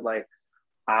broke up, like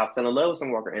I fell in love with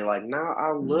Summer Walker, and like now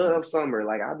I love Summer.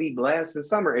 Like I be blasting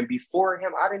Summer, and before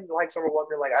him, I didn't like Summer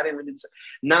Walker. Like I didn't really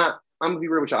not. I'm gonna be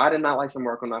real with you. I did not like Summer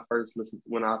Walker when I first listened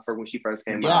when she first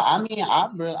came out. Yeah, I mean,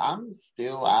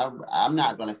 I'm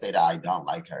not gonna say that I don't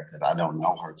like her because I don't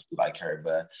know her to like her,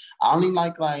 but I only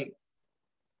like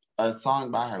a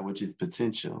song by her, which is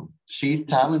Potential. She's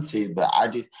talented, but I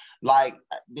just like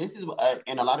this is,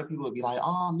 and a lot of people would be like,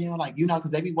 oh man, like, you know, because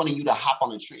they be wanting you to hop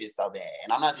on a trend so bad.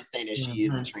 And I'm not just saying that she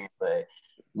is a trend, but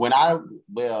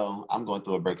I'm going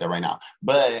through a breakup right now,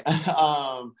 but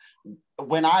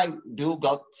when I do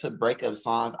go to breakup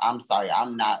songs, I'm sorry,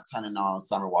 I'm not turning on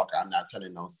Summer Walker. I'm not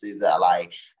turning on SZA.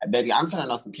 Like, baby, I'm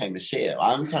turning on some K Michelle.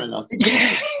 I'm turning on some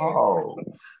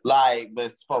like,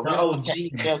 but for real, K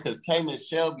Michelle, because K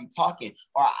Michelle be talking,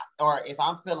 or if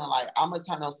I'm feeling like I'm gonna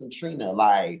turn on some Trina,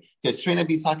 like, because Trina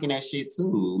be talking that shit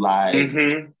too, like,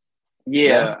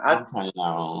 yeah, I'm turning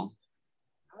on.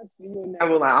 I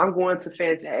was like, I'm going to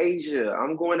Fantasia.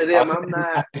 I'm going to them. I'm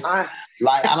not.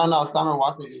 Like, I don't know. Summer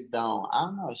Walker just don't. I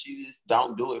don't know. She just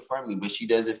don't do it for me, but she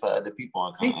does it for other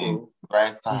people. And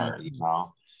congrats to her, you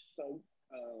know.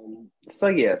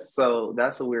 So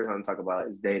that's what we're going to talk about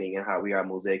is dating and how we are a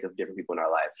mosaic of different people in our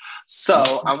life.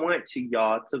 So I want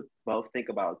y'all to both think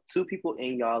about 2 people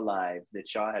in y'all lives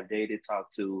that y'all have dated,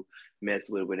 talked to,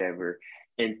 messed with, whatever,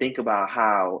 and think about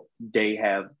how they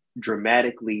have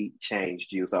dramatically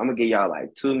changed you. So I'm gonna give y'all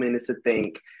like 2 minutes to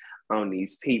think on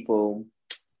these people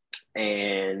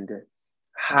and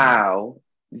how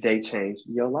they changed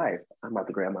your life. I'm about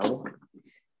to grab my book.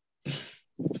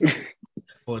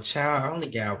 Well, child, I only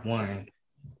got one.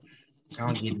 I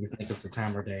don't give these niggas the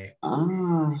time of day.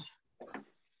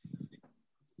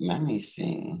 Let me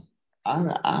see. I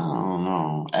don't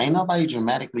know. Ain't nobody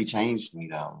dramatically changed me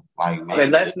though. Like, maybe, okay,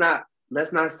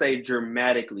 let's not say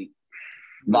dramatically.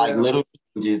 Like little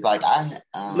changes, like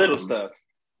little stuff.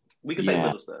 We can say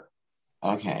little stuff.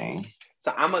 Okay.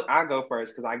 So I go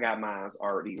first because I got mine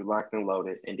already locked and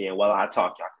loaded, and then while I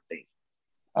talk, y'all can think.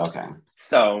 Okay.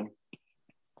 So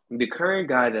the current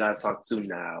guy that I talk to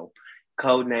now,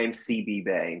 codename CB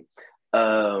Bay,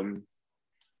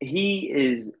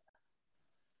 he's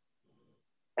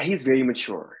very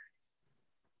mature.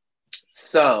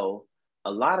 So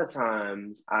a lot of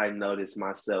times I notice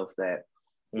myself that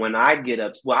when I get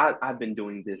up, I've been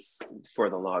doing this for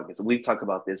the longest. We've talked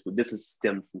about this, but this is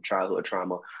stemmed from childhood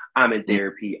trauma. I'm in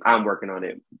therapy. I'm working on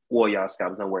it. Well, y'all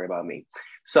scouts, don't worry about me.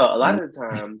 So a lot of the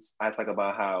times I talk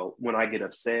about how when I get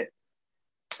upset,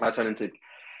 I turn into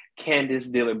Candace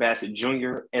Dillard Bassett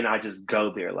Jr. and I just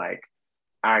go there.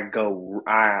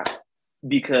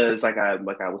 Because like I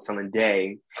was telling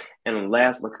Day, and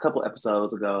a couple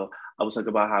episodes ago, I was talking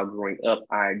about how growing up,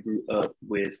 I grew up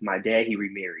with my dad. He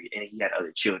remarried and he had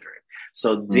other children.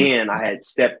 So then I had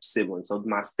step siblings. So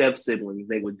my step siblings,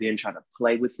 they would then try to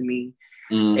play with me.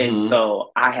 And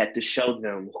so I had to show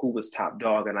them who was top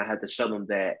dog, and I had to show them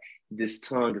that this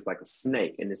tongue is like a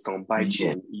snake and it's gonna bite you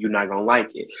and you're not gonna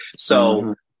like it.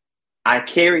 So I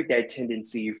carried that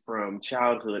tendency from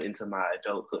childhood into my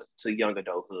adulthood, to young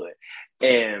adulthood,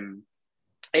 and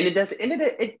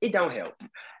it don't help.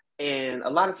 And a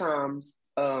lot of times,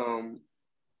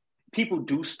 people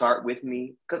do start with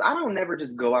me because I don't never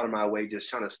just go out of my way just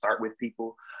trying to start with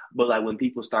people. But like when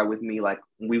people start with me, like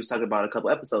we was talking about a couple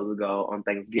episodes ago on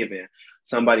Thanksgiving,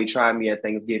 somebody tried me at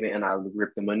Thanksgiving and I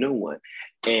ripped them a new one,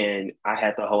 and I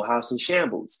had the whole house in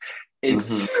shambles. And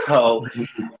so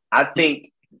I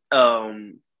think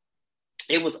I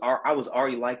was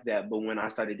already like that, but when I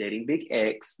started dating Big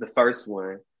X, the first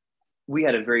one, we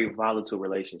had a very volatile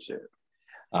relationship.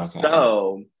 Okay.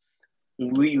 So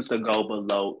we used to go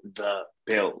below the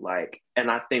belt, like,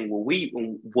 and I think what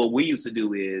we used to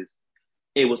do is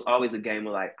it was always a game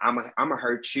of like, I'm gonna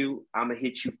hurt you, I'm gonna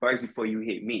hit you first before you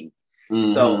hit me.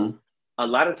 So a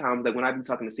lot of times, like when I be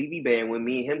talking to CB Band, when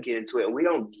me and him get into it, we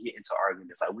don't get into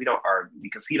arguments. Like we don't argue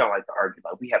because he don't like to argue.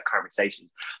 Like we have conversations.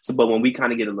 So, but when we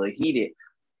kind of get a little heated,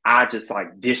 I just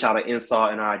like dish out an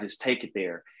insult and I just take it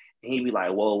there. And he'd be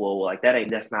like, whoa, like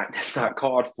that's not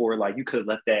called for. Like you could have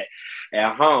left that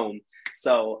at home.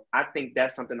 So I think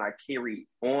that's something I carried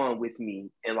on with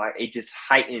me, and like it just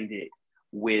heightened it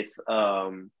with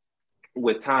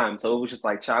time. So it was just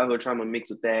like childhood trauma mixed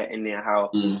with that, and then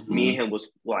how me and him was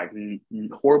like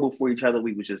horrible for each other.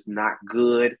 We was just not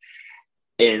good.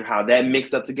 and how that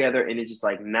mixed up together. And it's just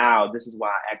like, now this is why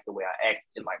I act the way I act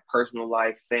in like personal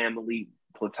life, family,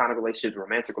 platonic relationships,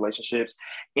 romantic relationships,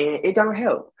 and it don't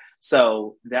help.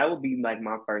 So that would be like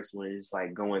my first one, is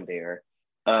like going there.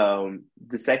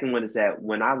 The second one is that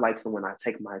when I like someone, I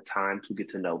take my time to get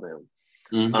to know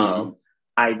them.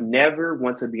 I never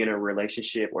want to be in a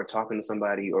relationship or talking to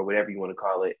somebody or whatever you want to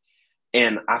call it,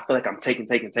 and I feel like I'm taking,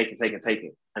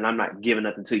 and I'm not giving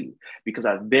nothing to you, because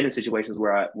I've been in situations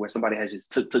where somebody has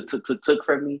just took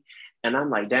from me, and I'm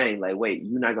like, dang, like, wait,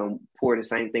 you're not gonna pour the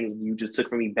same things you just took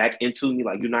from me back into me,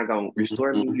 like you're not gonna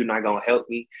restore me, you're not gonna help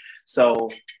me. So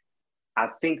I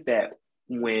think that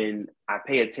when I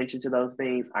pay attention to those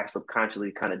things, I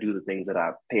subconsciously kind of do the things that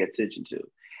I pay attention to.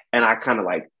 And I kind of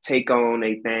like take on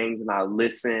a things, and I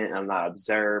listen and I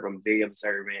observe. I'm very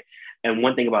observant. And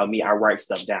one thing about me, I write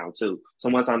stuff down too. So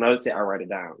once I notice it, I write it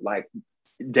down. Like,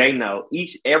 they know,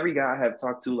 every guy I have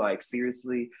talked to, like,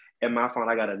 seriously, in my phone,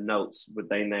 I got a notes with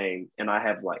their name, and I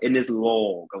have like in this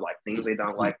log of like things they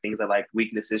don't like, things I like,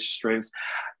 weaknesses, strengths,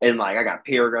 and like I got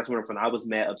paragraphs from I was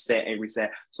mad, upset, angry,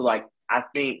 sad. So like I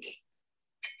think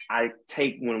I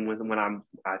take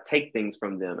I take things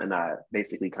from them, and I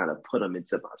basically kind of put them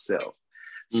into myself.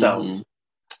 So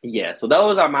yeah, so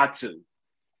those are my two.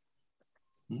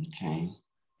 Okay.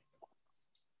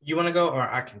 You want to go, or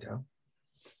I can go?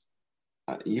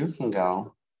 You can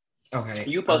go. Okay.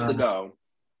 You supposed to go.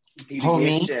 Who,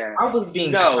 me? I was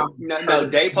being no.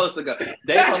 They supposed to go.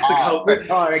 They supposed to go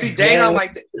first. See, they don't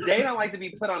like to be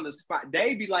put on the spot.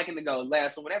 They be liking to go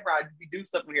last. So whenever I do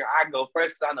stuff in here, I go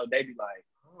first, because I know they be like,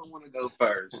 I don't want to go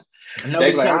first. No,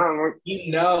 they be like, I don't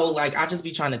want. Like, I just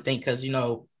be trying to think, because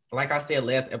like I said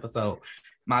last episode,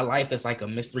 my life is like a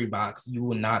mystery box. You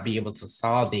will not be able to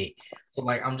solve it. So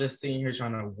like, I'm just sitting here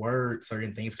trying to word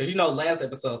certain things, because last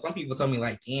episode, some people told me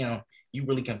like, damn, you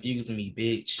really confused me,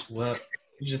 bitch. What?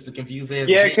 You just confused as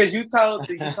Yeah, because you told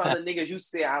the niggas, you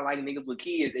said I like niggas with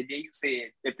kids, and then you said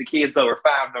if the kids over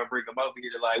 5, don't bring them over here.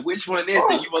 Like, which one is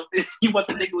it? You want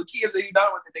the nigga with kids, or you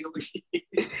don't want the nigga with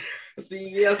kids?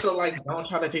 See, yeah. So like, don't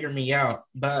try to figure me out.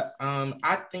 But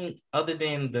I think other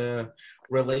than the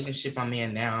relationship I'm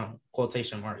in now,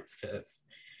 quotation marks, because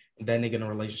that nigga in a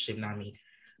relationship, not me.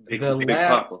 Big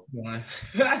last one,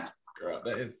 girl,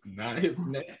 that is not his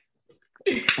name.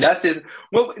 That's his.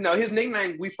 Well, no, his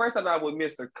nickname. We first started out with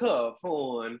Mr. Cuff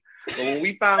Horn, but when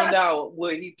we found out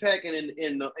what he packing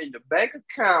in the bank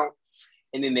account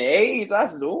and in the age, I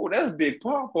said, "Oh, that's Big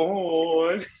Papa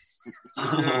Horn."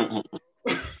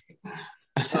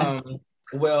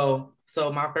 Well,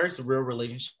 so my first real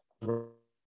relationship,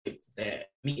 that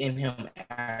me and him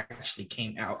actually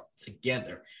came out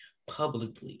together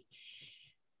publicly.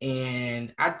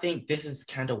 And I think this is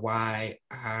kind of why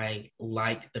I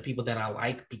like the people that I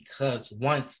like, because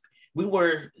once we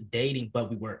were dating, but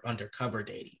we were undercover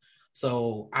dating.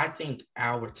 So I think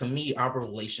our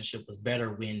relationship was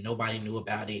better when nobody knew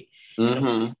about it,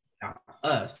 about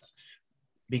us.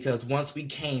 Because once we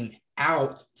came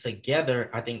out together,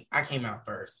 I think I came out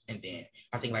first, and then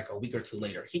I think like a week or two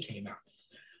later, he came out.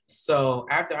 So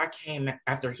after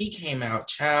he came out,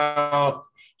 child,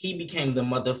 he became the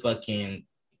motherfucking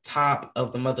top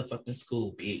of the motherfucking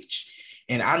school, bitch.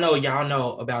 And I know y'all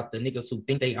know about the niggas who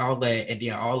think they all that, and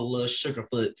then all the little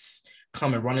sugarfoots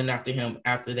coming running after him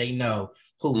after they know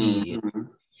who he is.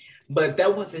 But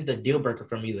that wasn't the deal breaker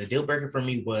for me. The deal breaker for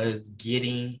me was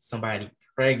getting somebody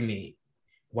pregnant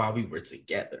while we were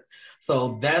together.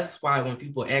 So that's why when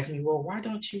people ask me, well, why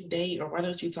don't you date, or why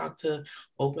don't you talk to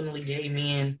openly gay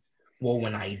men? Well,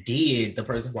 when I did, the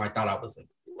person who I thought I was in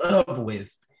love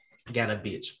with got a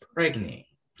bitch pregnant.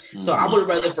 So I would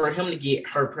rather for him to get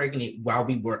her pregnant while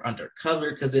we were undercover,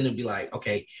 because then it'd be like,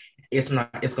 okay, it's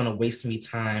gonna waste me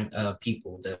time of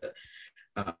people. The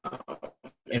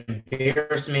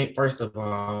embarrassment, first of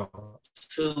all.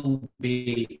 2,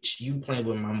 bitch, you playing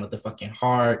with my motherfucking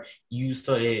heart. You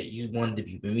said you wanted to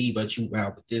be with me, but you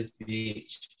out with this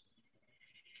bitch.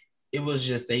 It was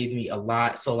just saved me a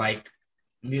lot. So like,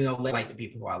 like the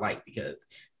people who I like, because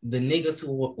the niggas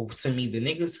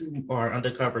who are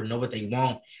undercover know what they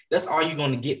want. That's all you're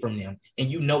going to get from them, and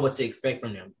you know what to expect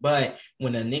from them. But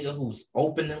when a nigga who's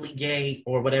openly gay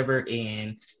or whatever,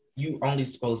 and you only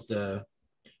supposed to,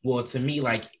 well, to me,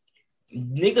 like,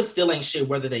 niggas still ain't shit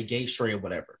whether they gay, straight, or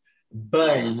whatever.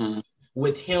 But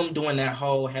with him doing that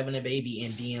whole having a baby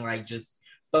and being like just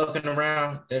fucking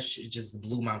around, that shit just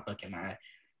blew my fucking mind.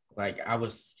 Like, I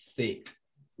was sick,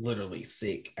 literally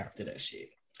sick after that shit.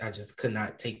 I just could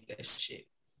not take that shit.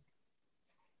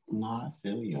 No, I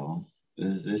feel you.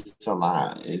 It's a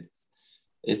lot.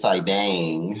 It's like,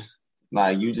 dang,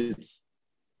 like, you just,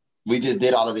 We just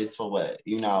did all of this for what,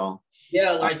 you know?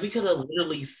 Yeah, like we could have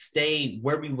literally stayed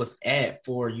where we was at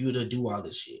for you to do all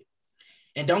this shit.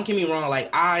 And don't get me wrong, like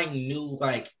I knew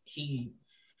like he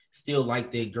still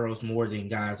liked the girls more than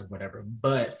guys or whatever.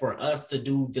 But for us to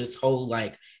do this whole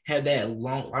like have that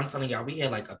long, I'm telling y'all, we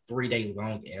had like a 3-day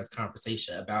long ass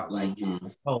conversation about like the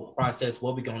whole process,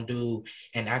 what we gonna do,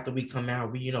 and after we come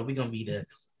out, we gonna be the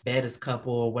baddest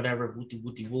couple or whatever, wooty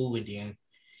wooty woo, and then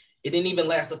it didn't even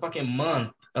last a fucking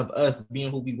month of us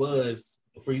being who we was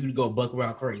for you to go buck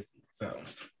around crazy. So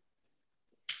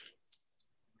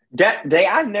that day,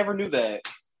 I never knew that.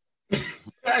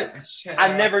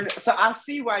 I never. So I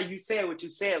see why you said what you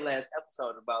said last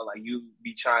episode about like you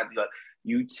be trying to like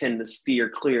you tend to steer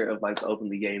clear of like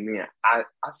openly gay men. I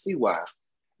see why.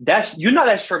 That's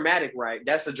that's dramatic, right?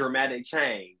 That's a dramatic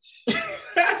change.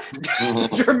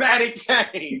 That's a dramatic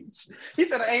change. He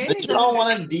said, "Hey, but you don't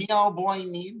want a Dion boy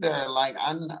neither." Like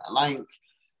I'm like.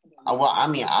 Well, I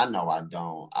mean, I know I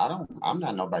don't. I'm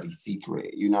not nobody's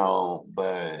secret, you know,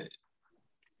 but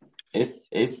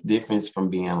it's different from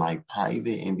being like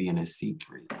private and being a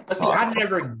secret. So I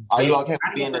never. Are you okay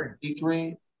with being a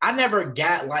secret? I never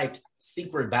got like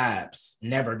secret vibes,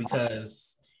 never,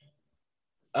 because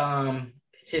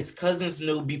his cousins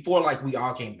knew before, like we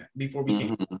all came before we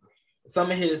came. Some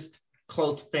of his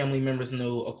close family members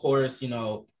knew, of course, you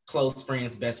know, close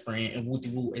friends, best friend, and woo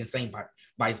woo, and same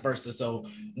vice versa. So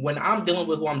when I'm dealing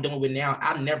with who I'm dealing with now,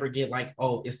 I never get like,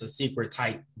 oh, it's a secret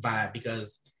type vibe,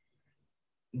 because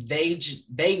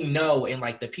they know, and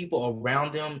like the people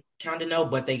around them kind of know,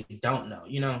 but they don't know,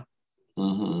 you know.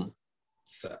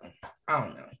 So I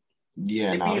don't know.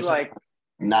 Yeah, no, it's like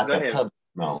not the public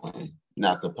knowing,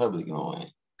 not the public knowing.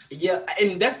 Yeah,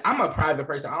 and I'm a private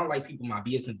person. I don't like people in my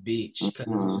business, bitch, because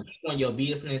on your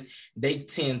business, they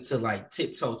tend to like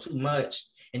tiptoe too much,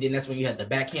 and then that's when you have the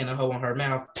backhand a hoe on her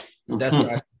mouth. That's what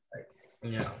I like.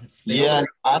 You know, yeah,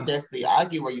 I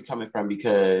get where you're coming from,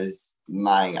 because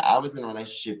like I was in a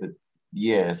relationship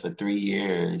for 3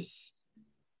 years,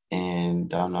 and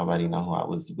don't nobody know who I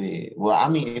was with. Well, I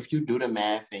mean, if you do the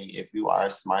math and if you are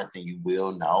smart, then you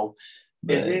will know.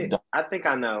 Is it? I think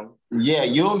I know. Yeah,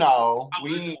 you know.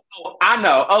 I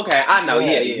know. Okay, I know.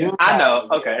 Yeah. I know.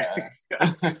 Okay.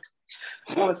 Yeah.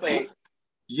 I want to say.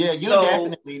 Yeah, you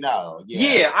definitely know.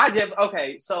 Yeah, I just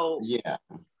okay. So yeah,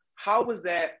 how was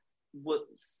that?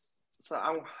 So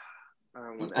I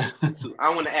want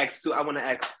to ask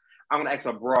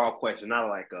a broad question, not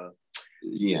like a.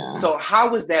 Yeah. So how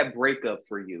was that breakup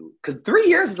for you? Because 3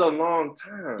 years is a long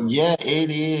time. Yeah,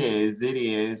 it is. It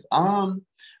is.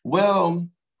 Well,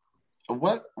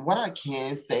 what I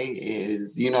can say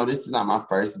is, you know, this is not my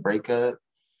first breakup.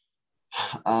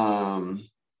 But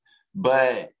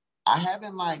I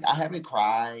haven't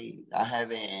cried. I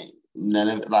haven't none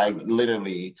of like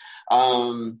literally.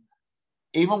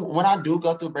 Even when I do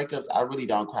go through breakups, I really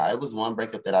don't cry. It was one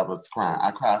breakup that I was crying.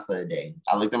 I cried for a day.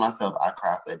 I looked at myself, I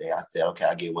cried for a day. I said, okay,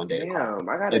 I get one day to cry.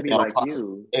 I gotta be like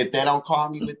you. If they don't call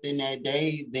me within that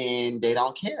day, then they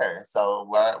don't care. So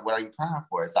what are you crying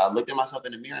for? So I looked at myself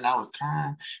in the mirror and I was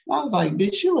crying. And I was like,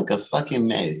 bitch, you look a fucking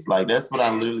mess. Like, that's what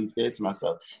I literally said to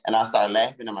myself. And I started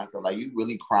laughing at myself. Like, you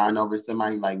really crying over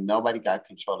somebody? Like, nobody got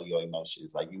control of your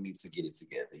emotions. Like, you need to get it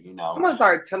together, you know? I'm gonna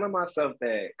start telling myself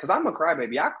that, because I'm a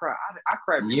crybaby. I cry.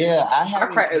 Yeah,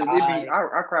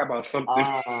 I cry about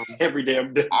something every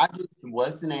damn day.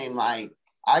 What's the name? Like,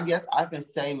 I guess I can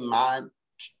say my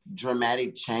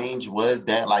dramatic change was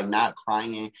that, like, not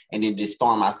crying and then just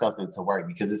throwing myself into work,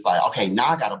 because it's like, okay, now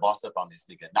I gotta boss up on this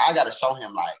nigga. Now I gotta show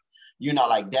him, like, you know,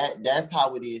 like that's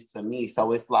how it is for me.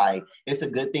 So it's like, it's a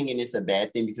good thing and it's a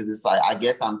bad thing, because it's like, I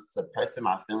guess I'm suppressing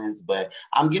my feelings, but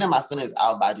I'm getting my feelings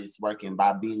out by just working,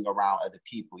 by being around other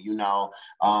people, you know.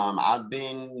 I've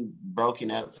been broken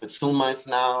up for 2 months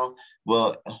now.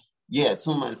 Well, yeah,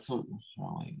 2 months.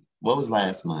 What was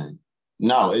last month?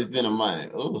 No, it's been a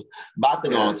month. Ooh, about to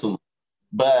go on 2 months.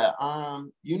 But,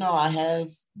 you know, I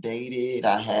have dated,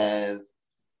 I have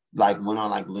like went on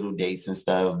like little dates and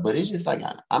stuff, but it's just like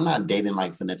I'm not dating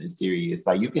like for nothing serious.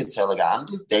 Like, you can tell a guy I'm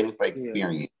just dating for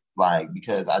experience, like,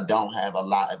 because I don't have a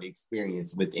lot of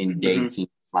experience within dating,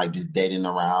 like just dating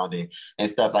around and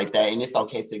stuff like that. And it's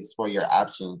okay to explore your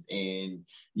options, and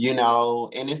you know,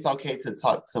 and it's okay to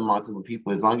talk to multiple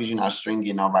people, as long as you're not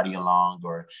stringing nobody along,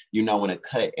 or you know, when to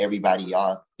cut everybody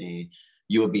off, then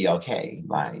you'll be okay.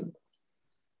 Like,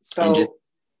 so. And just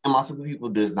multiple people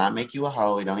does not make you a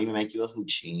hoe. It don't even make you a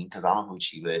hoochie, because I'm a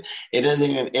hoochie, but it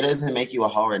doesn't make you a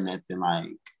hoe or nothing. Like,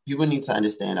 people need to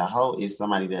understand a hoe is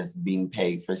somebody that's being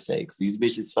paid for sex. These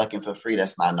bitches fucking for free,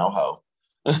 that's not no hoe.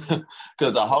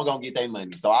 Because a hoe gonna get their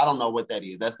money. So I don't know what that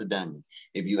is. That's a dummy,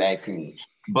 if you ask me.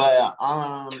 But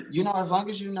as long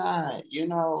as you're not,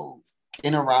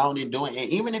 in around and doing,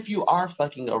 and even if you are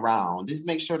fucking around, just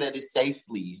make sure that it's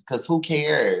safely. Because who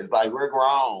cares? Like, we're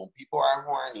grown. People are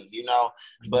horny,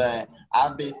 But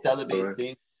I've been celibate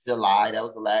since July. That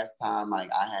was the last time like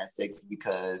I had sex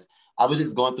because I was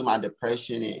just going through my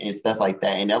depression and stuff like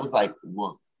that. And that was like,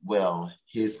 well,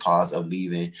 his cause of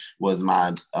leaving was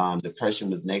my depression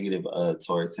was negative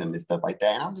towards him and stuff like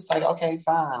that. And I'm just like, okay,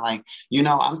 fine. Like,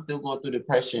 I'm still going through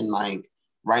depression like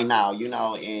right now,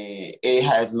 and it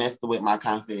has messed with my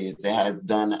confidence. It has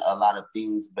done a lot of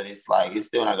things, but it's like, it's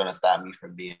still not going to stop me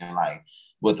from being like,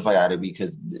 what the fuck I gotta be?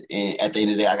 Because at the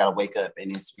end of the day, I gotta wake up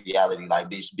and it's reality. Like,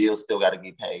 bitch, bills still gotta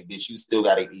get paid. Bitch, you still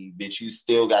gotta eat. Bitch, you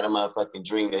still got a motherfucking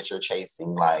dream that you're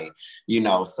chasing. Like,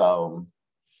 so...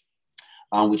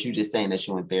 with you just saying that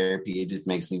you're in therapy, it just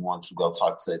makes me want to go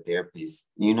talk to a therapist,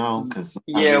 because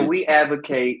we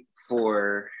advocate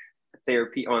for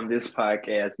therapy on this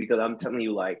podcast because I'm telling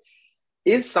you, like,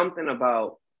 it's something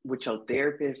about with your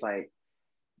therapist, like,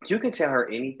 you can tell her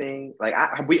anything. Like,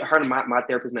 my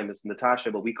therapist's name is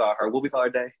Natasha, but we call her, what we call her,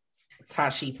 Day?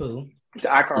 Tashi Poo.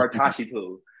 I call her Tashi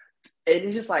Poo. And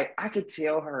it's just like, I could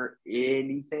tell her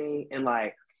anything, and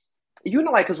like,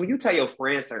 like, because when you tell your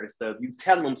friends certain stuff, you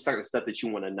tell them certain stuff that you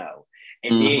want to know.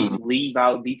 And then you leave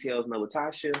out details. No, with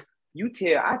Tasha,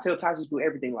 I tell Tasha to do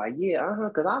everything like,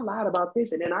 because I lied about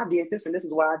this, and then I did this, and this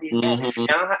is why I did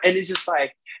that. And it's just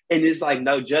like, and it's like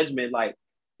no judgment. Like,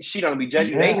 she don't be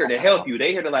judging. They here to help you.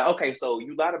 They here to like, okay, so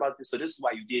you lied about this, so this is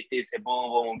why you did this, and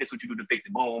boom, boom, this is what you do to fix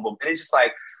it, boom, boom. And it's just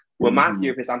like, with my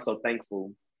therapist, I'm so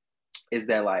thankful, is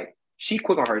that like, she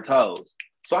quick on her toes.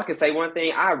 So I can say one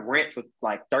thing, I rant for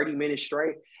like 30 minutes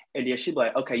straight, and then she'd be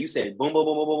like, okay, you said boom, boom,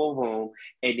 boom, boom, boom, boom, boom,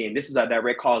 and then this is a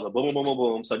direct cause of boom, boom, boom, boom,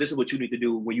 boom. So this is what you need to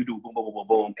do when you do boom, boom, boom, boom,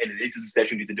 boom, and this is the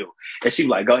steps you need to do. And she'd be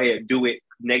like, go ahead, do it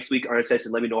next week on a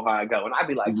session, let me know how I go. And I'd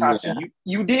be like, Tasha,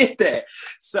 you did that.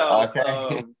 So,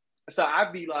 so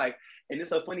I'd be like, and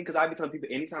it's so funny because I be telling people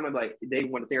anytime I'm like, they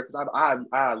want a therapist,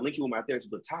 I link you with my therapist,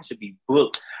 but Tasha be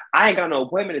booked. I ain't got no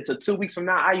appointment until 2 weeks from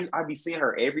now. I be seeing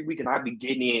her every week, and I be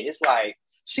getting in. It's like,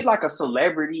 she like a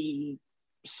celebrity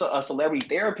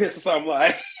therapist or something.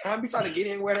 Like, I be trying to get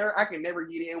in with her. I can never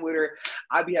get in with her.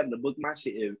 I be having to book my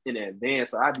shit in advance.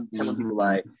 So I be telling people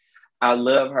like, I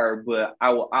love her, but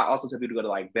I also tell people to go to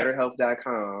like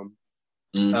betterhealth.com.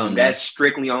 That's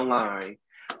strictly online.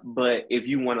 But if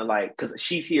you want to like, because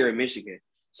she's here in Michigan,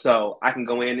 so I can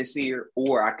go in and see her,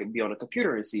 or I could be on a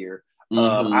computer and see her.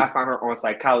 I found her on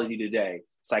Psychology Today.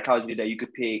 Psychology Today, you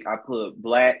could pick. I put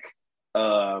Black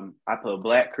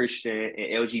Christian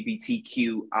and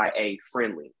LGBTQIA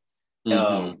friendly.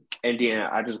 And then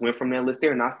I just went from that list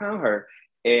there and I found her,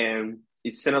 and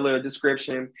it sent a little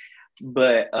description.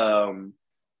 But so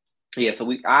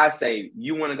I say,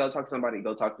 you want to go talk to somebody,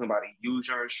 go talk to somebody, use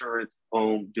your insurance,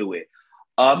 boom, do it.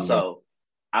 Also,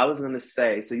 I was gonna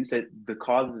say, so you said the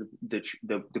cause of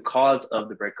the cause of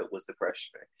the breakup was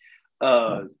depression.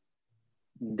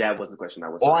 That wasn't the question I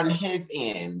was on his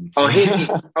end. On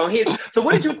his. So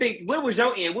what did you think? What was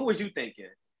your end? What was you thinking?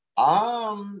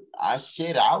 I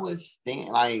was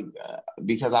thinking like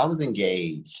because I was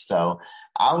engaged, so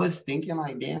I was thinking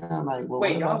like, damn, like, well,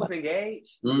 wait, y'all was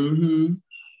engaged?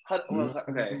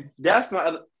 Okay, that's my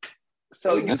other.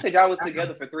 So you said y'all was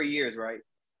together for 3 years, right?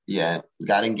 Yeah,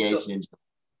 got engaged.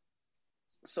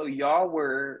 So y'all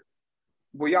were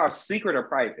y'all secret or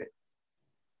private?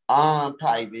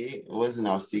 Private. It wasn't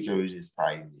no secret. It was just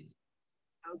private.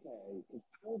 Okay.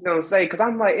 I was gonna say, because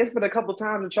I'm like, it's been a couple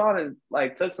times that y'all done,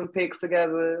 like, took some pics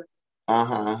together.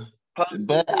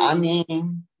 But I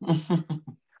mean,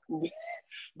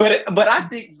 but I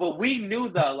think, but we knew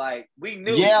though, like we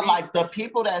knew. Yeah, like the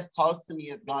people that's close to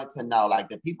me is going to know. Like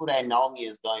the people that know me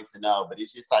is going to know. But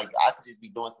it's just like I could just be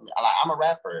doing something. Like I'm a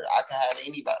rapper. I could have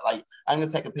anybody. Like I'm gonna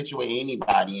take a picture with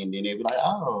anybody, and then they'd be like,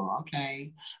 "Oh,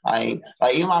 okay." Like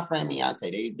even my friend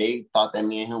Deontay, they thought that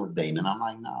me and him was dating, and I'm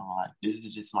like, "No, like this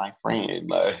is just my friend."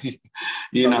 Like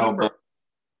you know, but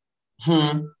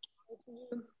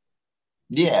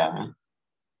yeah.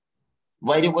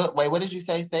 Wait, what did you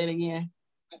say? Say it again.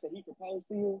 I said he proposed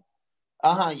to you.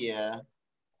 Yeah.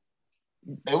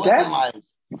 It wasn't like.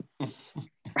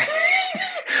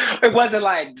 It wasn't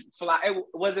like fly. It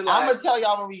wasn't like. I'm gonna tell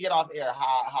y'all when we get off air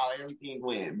how everything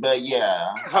went. But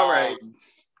yeah. All right.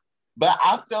 But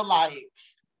I feel like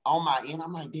on my end,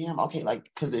 I'm like, damn, okay, like,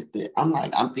 because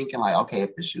I'm thinking like, okay,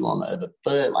 if the shoe on the other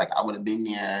foot, like I would have been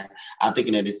there. I'm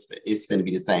thinking that it's gonna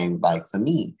be the same, like for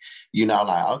me, you know,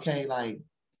 like okay, like.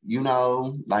 You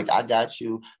know, like I got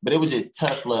you, but it was just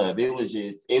tough love. It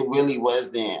really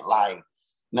wasn't like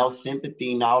no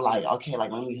sympathy, no like, okay,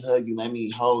 like let me hug you, let me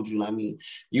hold you, let me,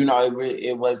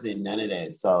 it wasn't none of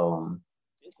that. So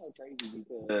it's so crazy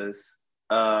because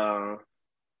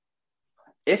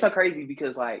it's so crazy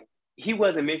because like he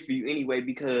wasn't meant for you anyway,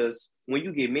 because when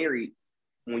you get married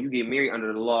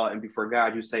under the law and before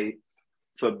God, you say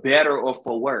for better or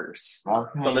for worse.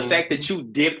 Okay. So the fact that you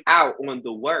dipped out on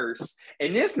the worst,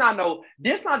 and this is not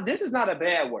a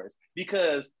bad worse,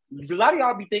 because a lot of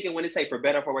y'all be thinking when they say for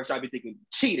better or for worse, y'all be thinking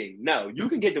cheating. No, you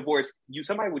can get divorced.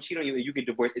 Somebody will cheat on you and you get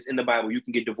divorced. It's in the Bible. You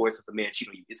can get divorced if a man cheat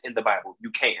on you. It's in the Bible. You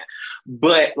can.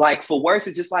 But like for worse,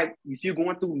 it's just like if you're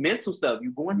going through mental stuff,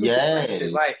 you're going through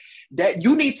depression, like that,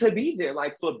 you need to be there,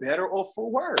 like for better or for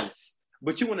worse.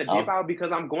 But you want to dip out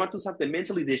because I'm going through something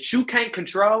mentally that you can't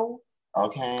control.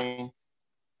 Okay.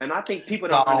 And I think people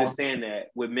don't understand that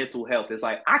with mental health. It's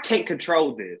like, I can't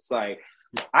control this. Like,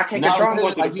 I can't control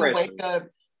going through depression.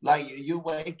 You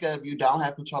wake up, you don't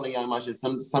have control of your emotions.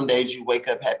 Some days you wake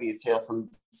up happy as hell.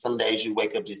 Some days you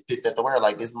wake up just pissed at the world.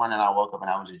 Like this morning I woke up and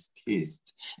I was just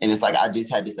pissed. And it's like, I just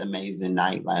had this amazing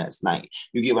night last night.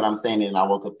 You get what I'm saying? And I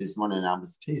woke up this morning and I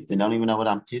was pissed and don't even know what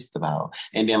I'm pissed about.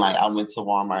 And then like I went to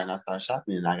Walmart and I started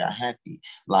shopping and I got happy.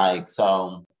 Like,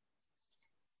 so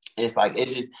it's like,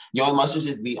 it's just, your emotions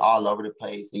just be all over the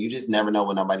place and you just never know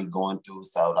what nobody going through.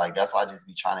 So like, that's why I just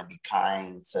be trying to be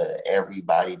kind to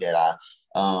everybody that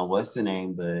what's the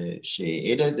name? But shit,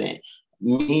 it doesn't,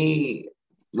 me,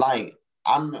 like,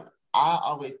 I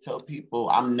always tell people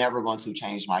I'm never going to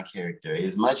change my character.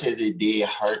 As much as it did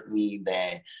hurt me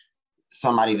that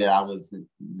somebody that I was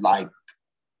like,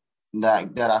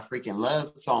 that I freaking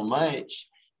loved so much,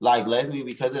 like left me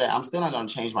because of that, I'm still not going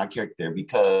to change my character,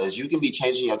 because you can be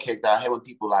changing your character. I hate when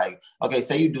people like, okay,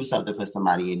 say you do something for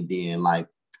somebody and then like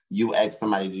you ask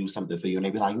somebody to do something for you and they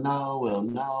be like,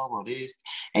 no, this.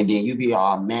 And then you be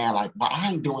all mad like, well,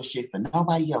 I ain't doing shit for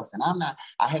nobody else. And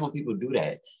I hate when people do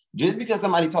that. Just because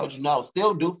somebody told you no,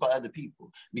 still do for other people,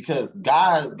 because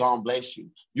God gonna bless you.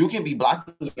 You can be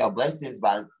blocking your blessings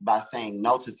by saying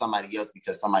no to somebody else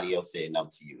because somebody else said no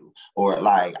to you. Or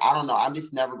like, I don't know, I'm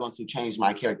just never going to change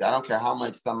my character. I don't care how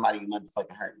much somebody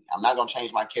motherfucking hurt me. I'm not gonna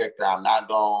change my character. I'm not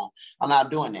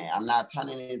doing that. I'm not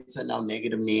turning into no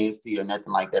negative Nancy or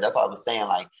nothing like that. That's what I was saying.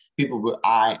 Like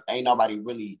ain't nobody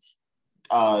really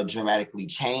dramatically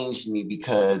changed me,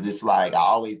 because it's like I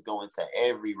always go into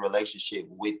every relationship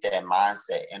with that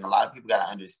mindset. And a lot of people got to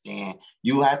understand,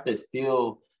 you have to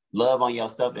still love on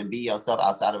yourself and be yourself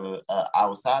outside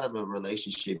of a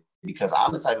relationship, because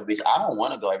I'm the type of bitch, I don't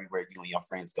want to go everywhere you and your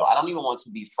friends go. I don't even want to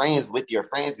be friends with your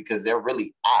friends, because they're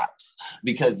really ops,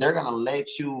 because they're going to let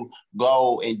you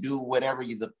go and do whatever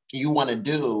you want to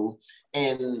do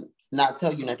and not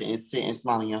tell you nothing and sit and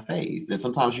smile in your face. And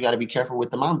sometimes you got to be careful with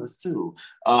the mamas too.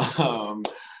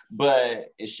 But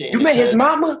shit. You met his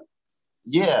mama?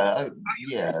 Yeah.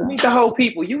 You meet the whole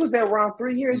people. You was there around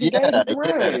 3 years. Yeah. No,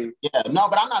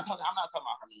 but I'm not talking about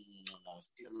her. No.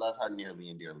 Still love her nearly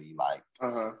and dearly, like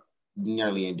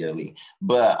nearly and dearly.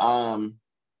 But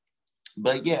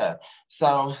yeah.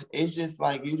 So it's just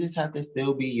like, you just have to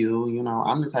still be you. You know,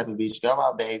 I'm the type of bitch. Go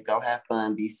out, babe. Go have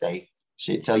fun. Be safe.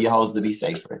 Shit, tell your hoes to be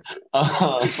safer.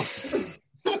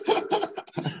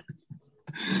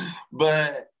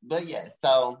 But yeah.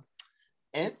 So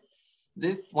it's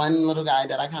this one little guy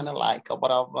that I kind of like, or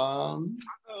whatever.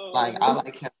 Like, I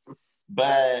like him.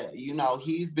 But, you know,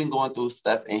 he's been going through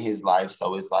stuff in his life.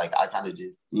 So it's like, I kind of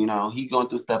just, you know, he going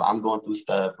through stuff, I'm going through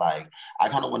stuff. Like, I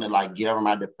kind of want to, like, get over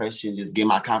my depression, just get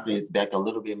my confidence back a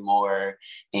little bit more.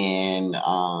 And,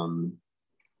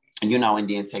 you know, and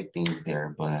then take things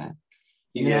there. But,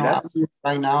 you know,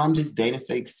 right now, I'm just dating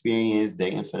for experience,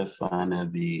 dating for the fun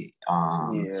of it.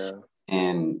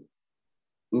 And,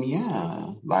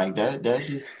 yeah, like,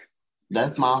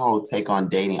 that's my whole take on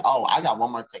dating. Oh, I got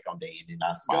one more take on dating, and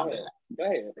I smile. Go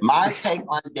ahead. My take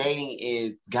on dating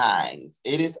is, guys,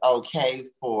 it is okay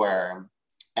for,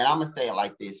 and I'm gonna say it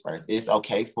like this first. It's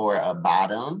okay for a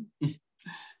bottom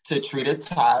to treat a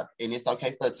top, and it's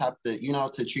okay for a top to, you know,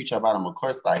 to treat your bottom. Of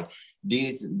course, like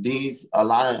these a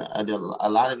lot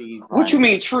of these. What you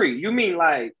mean treat? You mean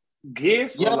like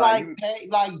gifts? Yeah, like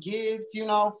gifts, you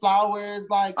know, flowers,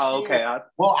 like. Oh, okay. I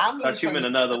mean, thought you meant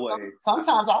another way.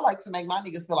 Sometimes I like to make my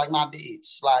nigga feel like my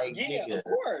bitch, like, nigga. Of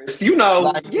course. You know,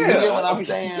 like, you get what I'm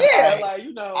saying? Yeah, like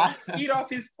you know, eat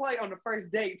off his plate on the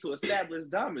first date to establish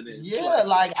dominance. Yeah,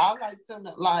 like I like to,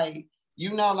 like,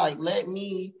 you know, like let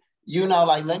me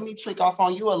trick off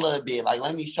on you a little bit, like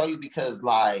let me show you, because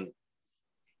like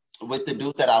with the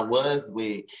dude that I was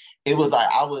with, it was like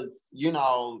I was, you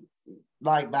know,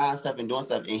 like buying stuff and doing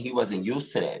stuff, and he wasn't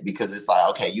used to that because it's like,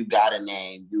 okay, you got a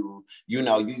name, you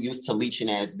know, you used to leeching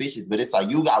ass bitches, but it's like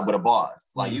you got with a boss,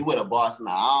 like you with a boss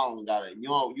now. I don't gotta, you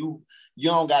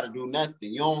don't gotta do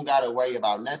nothing, you don't gotta worry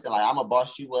about nothing. Like I'm gonna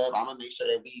boss you up, I'm gonna make sure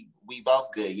that we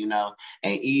both good, you know,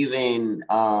 and even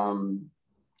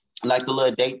like the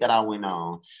little date that I went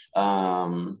on,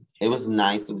 it was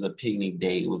nice. It was a picnic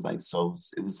date. It was like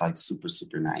super,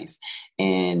 super nice.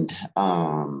 And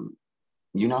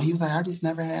you know, he was like, I just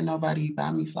never had nobody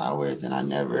buy me flowers. And I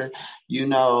never, you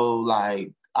know,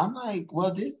 like, I'm like,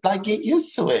 well, this, like, get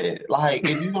used to it. Like,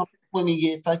 if you don't with me,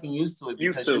 get fucking used to it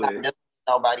because you're not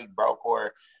nobody broke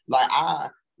or like I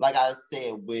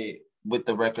said with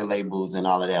the record labels and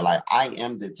all of that, like I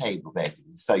am the table, baby.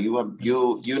 So you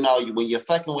know, when you're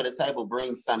fucking with a table,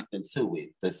 bring something to it.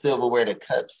 The silverware, the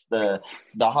cups, the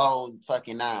whole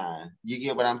fucking nine. You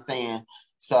get what I'm saying?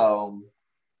 So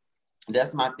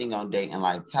that's my thing on dating.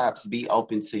 Like tops, be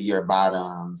open to your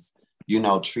bottoms, you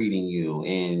know, treating you,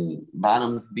 and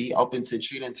bottoms be open to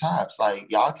treating tops. Like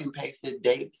y'all can pay for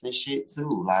dates and shit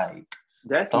too. Like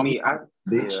that's me.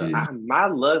 My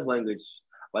love language.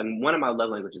 Like one of my love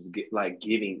languages is like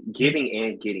giving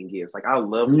and getting gifts. Like I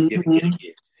love to give and get a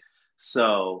gift.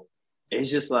 So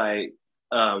it's just like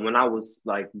when I was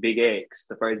like Big X,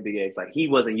 the first Big X, like he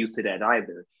wasn't used to that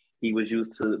either. He was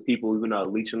used to people, you know,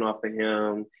 leeching off of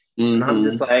him. And I'm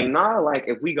just like, nah, like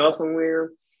if we go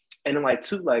somewhere, and then like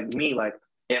two, like me, like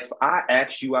if I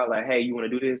ask you out, like, hey, you want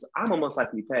to do this? I'm gonna most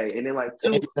likely pay. And then like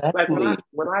two, like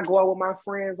when I go out with my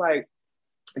friends, like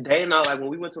they know, like when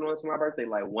we went to the ones for my birthday,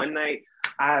 like one night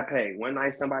I pay, one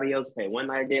night somebody else pay, one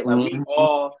night they like we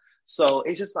all. So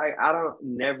it's just like I don't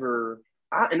know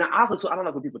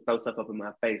if people throw stuff up in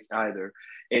my face either.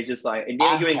 It's just like, and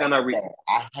then you ain't gonna.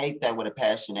 I hate that with a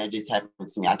passion. That just happened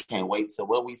to me. I can't wait till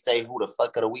what we say, who the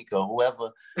fuck of the week or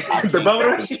whoever. I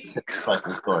can't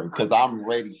fucking story because I'm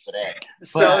ready for that.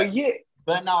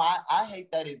 But no, I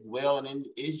hate that as well, and then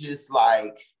it's just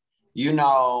like, you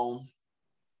know.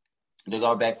 To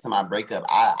go back to my breakup,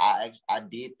 I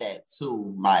did that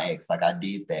to my ex. Like I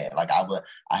did that. Like I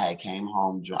had came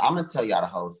home drunk. I'm gonna tell y'all the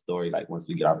whole story. Like once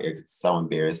we get off air, it's so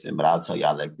embarrassing. But I'll tell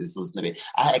y'all like this was snippet.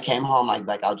 I had came home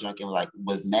like out drunk and like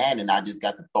was mad, and I just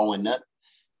got to throwing up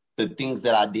the things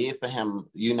that I did for him,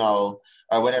 you know,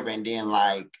 or whatever. And then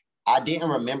like I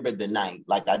didn't remember the night.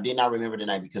 Like I did not remember the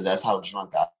night because that's how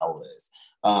drunk I was.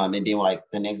 And then like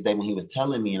the next day when he was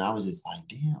telling me, and I was just like,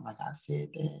 damn, like I said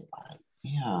that, like.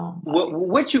 Yeah.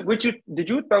 What did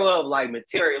you throw up like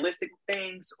materialistic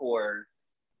things or?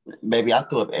 Baby, I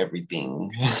threw up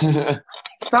everything.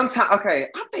 Sometimes, okay,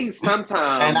 I think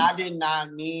sometimes, and I did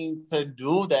not mean to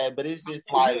do that, but it's just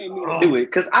like do it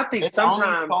because I think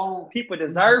sometimes people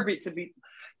deserve it to be.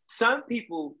 Some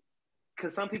people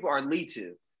are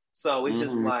leeches, so it's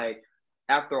just like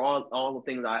after all the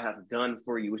things I have done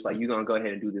for you, it's like you're gonna go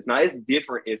ahead and do this. Now it's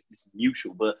different if it's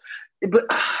mutual, but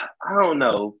I don't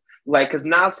know. Like, because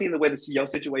now seeing the way your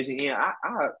situation is,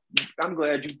 I'm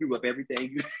glad you threw up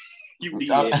everything you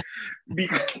did.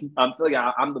 Because I'm telling you,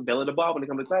 I'm the belle of the ball when it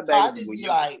comes to that. I just be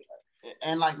like,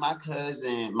 and like my cousin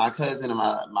and my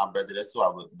brother, that's who I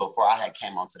was, before I had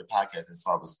came onto the podcast, that's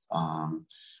who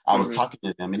I was talking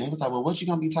to them, and they was like, well, what you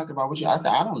gonna be talking about? I said,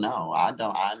 I don't know. I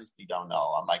honestly don't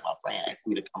know. I'm like, my friend asked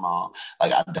me to come on.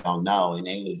 Like, I don't know. And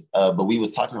they was, but we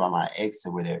was talking about my ex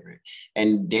or whatever.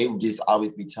 And they would just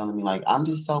always be telling me like, I'm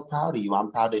just so proud of you.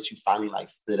 I'm proud that you finally like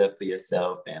stood up for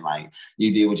yourself and like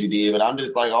you did what you did. But I'm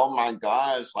just like, oh my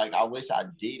gosh, like I wish I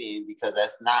didn't because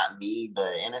that's not me.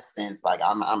 But in a sense, like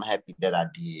I'm happy that I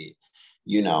did,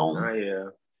 you know. Oh, yeah.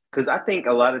 Because I think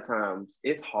a lot of times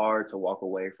it's hard to walk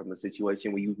away from a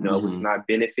situation where you know it's not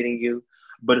benefiting you,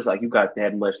 but it's like you got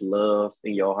that much love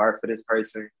in your heart for this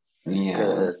person.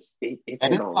 Yeah. It's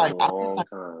like,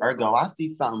 Virgo, I see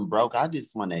something broke. I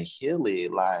just want to heal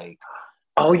it. Like,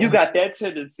 oh, you got that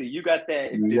tendency. You got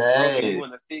that. You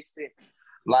want to fix it.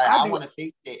 Like, I want to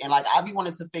fix it. And like, I be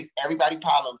wanting to fix everybody's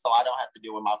problem so I don't have to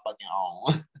deal with my fucking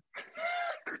own.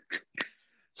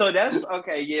 So that's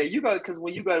okay. Yeah, you go because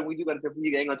when you go, you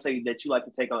ain't gonna tell you that you like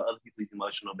to take on other people's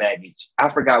emotional baggage. I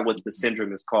forgot what the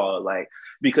syndrome is called. Like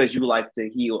because you like to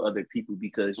heal other people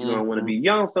because you don't want to be. You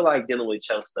don't feel like dealing with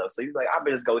your stuff. So you're like, I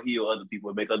better just go heal other people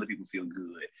and make other people feel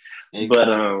good. Exactly.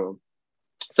 But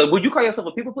so would you call yourself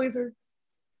a people pleaser?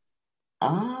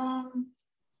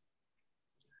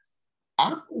 I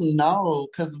don't know,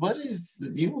 because what is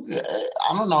you?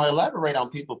 I don't know. Elaborate on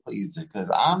people pleasing,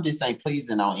 because I'm just ain't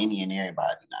pleasing on any and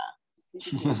everybody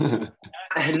now.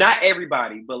 Not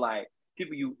everybody, but like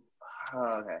people you.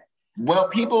 Okay. Well,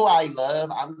 people I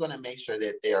love, I'm gonna make sure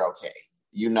that they're okay.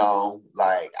 you know,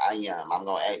 like I am. I'm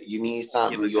gonna. You need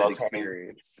something? You okay?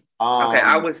 Experience. Okay,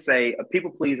 I would say a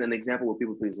people pleasing. An example of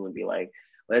people pleasing would be like,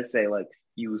 let's say like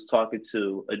you was talking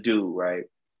to a dude, right?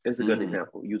 It's a good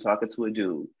example. You talking to a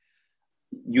dude.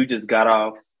 You just got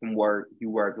off from work. You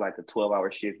work like a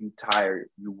 12-hour shift. You tired.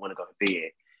 You want to go to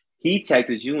bed. He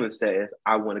texts you and says,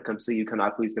 "I want to come see you. Can I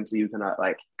please come see you? Can I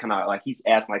like?" He's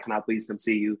asking like, "Can I please come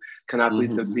see you? Can I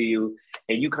please come see you?"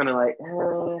 And you kind of like,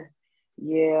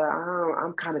 yeah,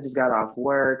 I'm kind of just got off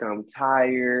work. I'm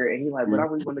tired. And he's like, "But I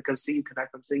really want to come see you. Can I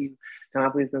come see you? Can I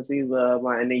please come see you?" Blah,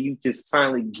 blah. And then you just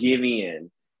finally give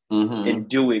in and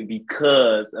do it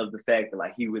because of the fact that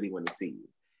like he really want to see you.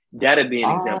 That'd be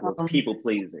an example of people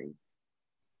pleasing.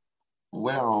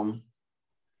 Well,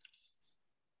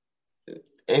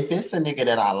 if it's a nigga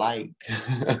that I like,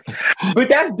 but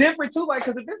that's different too. Like,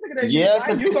 because if this nigga that you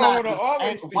like, you gonna want to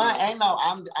always see. I'm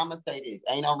gonna say this: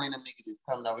 ain't no random nigga just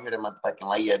coming over here to motherfucking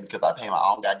lay up because I pay my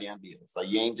own goddamn bills. So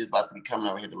you ain't just about to be coming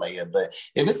over here to lay up. But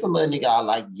if it's a little nigga I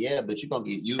like, yeah, but you gonna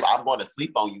get you. I'm going to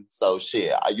sleep on you. So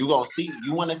shit, you gonna see?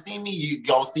 You want to see me? You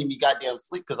gonna see me goddamn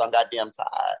sleep because I'm goddamn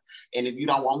tired. And if you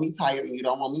don't want me tired and you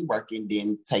don't want me working,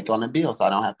 then take on the bill so I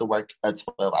don't have to work a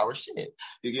 12-hour shift.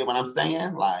 You get what I'm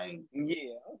saying? Like,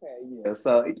 yeah. Okay, yeah.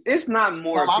 So it's not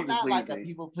more. I'm not like a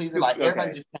people pleaser. Like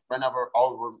everybody just run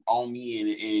over on me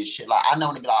and shit. Like I know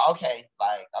when to be like, okay.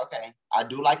 I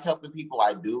do like helping people.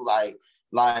 I do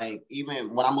like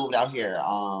even when I moved out here,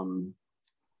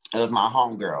 it was my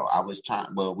homegirl. I was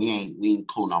trying. Well, we ain't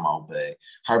cool no more. But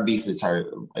her beef is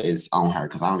on her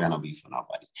because I don't got no beef with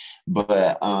nobody.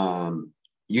 But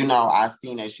you know, I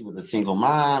seen that she was a single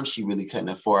mom. She really couldn't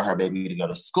afford her baby to go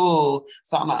to school.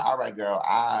 So I'm like, all right, girl,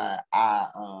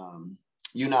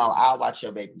 you know, I'll watch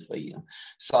your baby for you.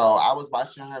 So I was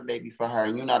watching her baby for her.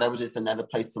 And, you know, that was just another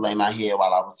place to lay my head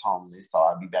while I was homeless. So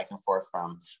I'd be back and forth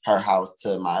from her house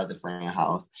to my other friend's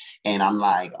house. And I'm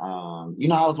like, you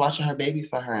know, I was watching her baby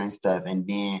for her and stuff. And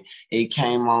then it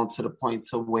came on to the point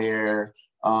to where,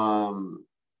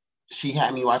 she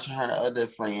had me watching her other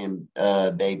friend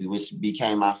baby, which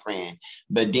became my friend.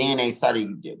 But then they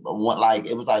started, it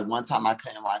was like one time I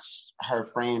couldn't watch her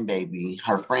friend baby.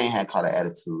 Her friend had caught an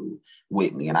attitude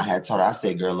with me. And I had told her, I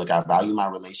said, girl, look, I value my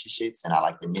relationships and I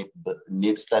like to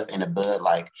nip stuff in the bud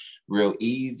like real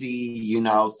easy, you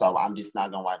know? So I'm just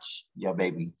not going to watch your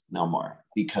baby no more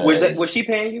because... Was she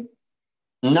paying you?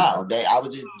 No, I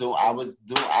was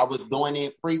doing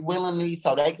it free willingly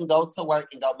so they can go to work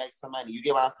and go make some money. You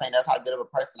get what I'm saying? That's how good of a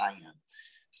person I am.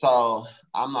 So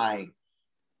I'm like,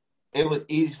 it was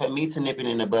easy for me to nip it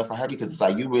in the bud for her because it's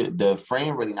like the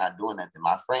friend really not doing nothing.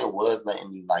 My friend was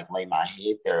letting me like lay my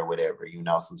head there or whatever, you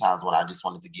know, sometimes when I just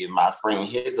wanted to give my friend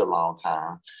his alone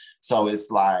time. So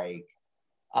it's like,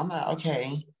 I'm like,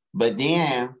 okay. But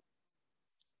then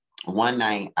one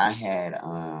night I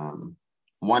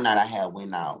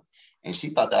went out and she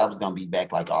thought that I was going to be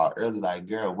back like all early. Like,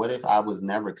 girl, what if I was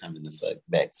never coming the fuck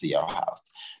back to your house?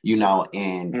 You know?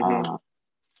 And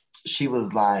she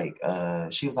was like,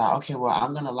 okay, well,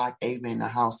 I'm going to lock Ava in the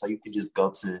house so you can just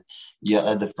go to your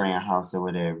other friend's house or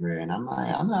whatever. And I'm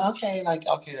like, okay,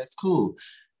 that's cool.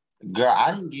 Girl,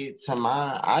 I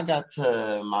got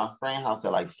to my friend's house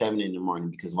at like 7 a.m.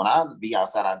 because when I be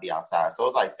outside, I'd be outside. So it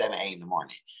was like 7, 8 a.m.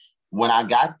 When I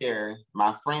got there,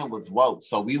 my friend was woke,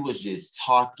 so we was just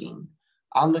talking.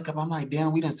 I look up, I'm like,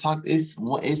 damn, we didn't talk. It's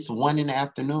 1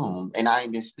 p.m, and I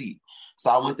ain't been asleep. So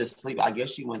I went to sleep. I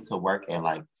guess she went to work at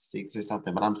like 6 or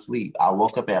something, but I'm asleep. I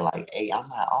woke up at like 8. I'm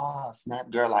like, oh, snap,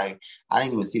 girl. Like, I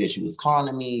didn't even see that she was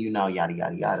calling me, you know, yada,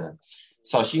 yada, yada.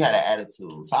 So she had an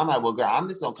attitude. So I'm like, well, girl, I'm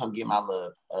just going to come get my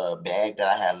little bag that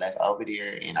I had left over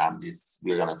there, and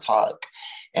we're going to talk.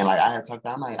 And like, I had talked,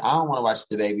 I'm like, I don't want to watch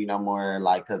the baby no more,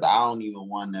 like, because I don't even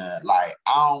want to, like,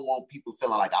 I don't want people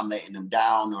feeling like I'm letting them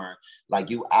down or like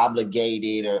you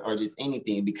obligated or just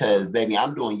anything because, baby,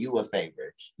 I'm doing you a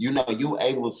favor. You know, you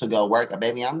able to go work.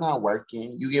 Baby, I'm not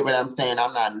working. You get what I'm saying?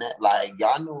 I'm not, like,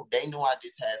 they knew I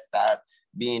just had stopped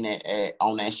being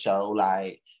on that show,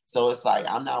 like, so it's like,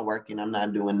 I'm not working, I'm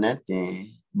not doing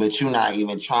nothing, but you're not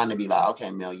even trying to be like, okay,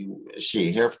 Mel,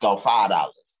 here go $5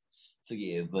 to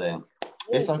give, but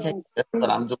it's okay. That's what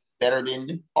I'm doing better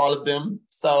than all of them.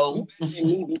 So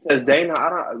because I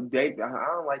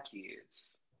don't like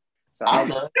kids. So I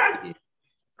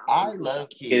love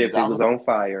kids. If it was on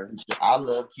fire. I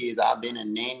love kids. I've been a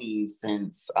nanny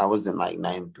since I was in like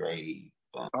 9th grade.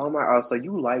 Oh my! So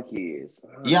you like kids?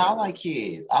 Yeah, I like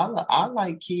kids. I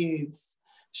like kids.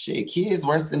 Shit, kids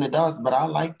worse than adults, but I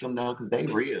like them though because they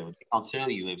real. They gonna tell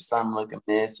you if something look a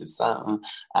mess, if something.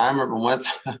 I remember one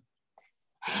time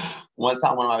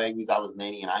one of my babies I was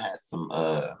nanny and I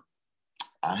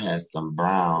had some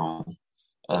brown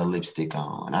lipstick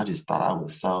on. And I just thought I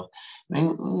was so. They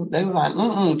was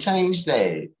like, change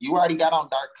that. You already got on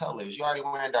dark colors. You already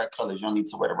wearing dark colors. You don't need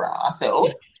to wear the brown. I said,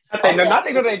 oh. Okay. No, not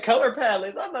thinking of their color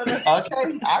palettes. I know that.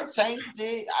 Okay, I changed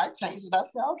it. I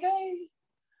said, okay,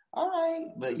 all right.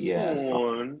 But yeah.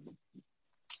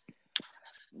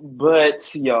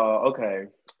 But y'all, okay.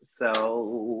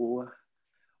 So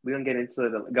we're gonna get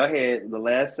into go ahead, the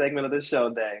last segment of the show,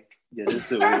 Day. Get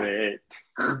into it.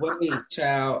 Wait,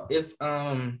 child. It's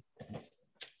what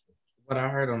I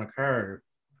heard on the curb.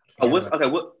 Oh, what are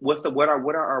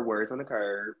our words on the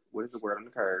curb? What is the word on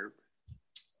the curb?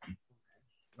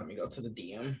 Let me go to the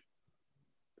DM.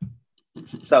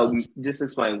 So just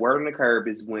explain. Word on the curb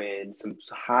is when some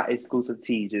hot exclusive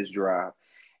tea just dropped,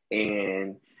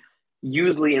 and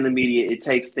usually in the media it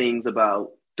takes things about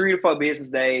 3 to 4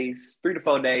 business days, 3 to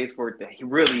 4 days for it to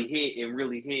really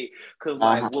hit. Because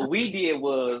what we did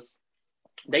was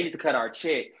they need to cut our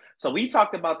check. So we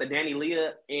talked about the Danny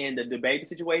Leah and the baby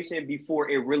situation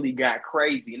before it really got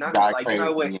crazy. And I was like, you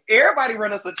know what? Everybody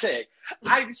run us a check.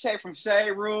 I need to check from Shade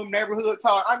Room, Neighborhood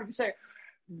Talk. I need to check.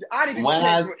 When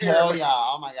I tell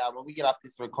y'all, oh my God, when we get off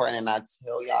this recording and I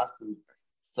tell y'all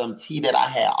some tea that I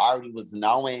had already was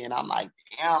knowing, and I'm like,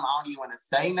 damn, I don't even want to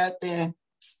say nothing.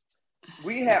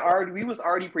 We was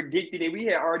already predicted it. We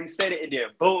had already said it, and then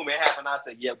boom, it happened. I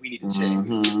said, yeah, we need to check.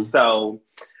 So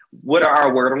what are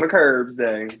our word on the curbs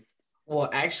then? Well,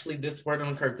 actually, this word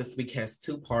on the curb this week has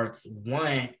 2 parts.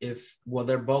 One is,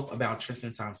 they're both about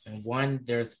Tristan Thompson. One,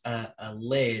 there's a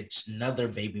alleged another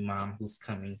baby mom who's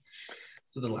coming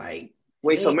to the light.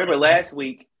 Wait, so remember last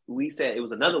week we said it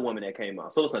was another woman that came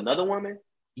out. So it's another woman?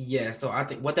 Yeah, so I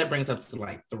think what that brings up to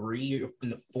like 3 or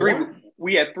 4. 3.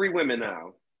 We have 3 women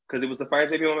now. Because it was the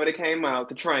first baby mama that came out,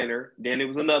 the trainer. Then it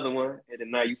was another one. And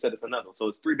then now you said it's another. So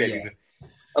it's 3 baby women.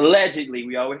 Allegedly.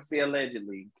 We always say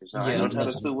allegedly. Because y'all ain't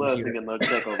trying to sue us and get no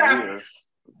check over here.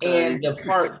 And the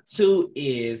part 2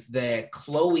 is that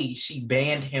Khloe, she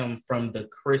banned him from the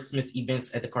Christmas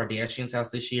events at the Kardashians'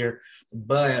 house this year.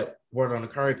 But word on the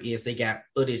curb is they got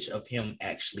footage of him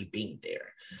actually being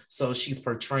there. So she's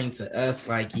portraying to us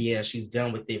like, yeah, she's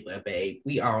done with it. But babe,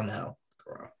 we all know,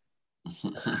 girl.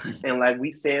 And like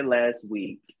we said last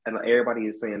week, and everybody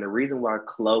is saying the reason why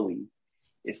Khloe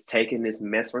is taking this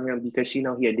mess from him because she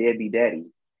know he a deadbeat daddy.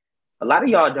 A lot of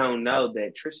y'all don't know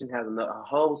that Tristan has a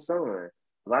whole son.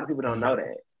 A lot of people don't know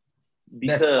that.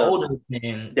 Because that's older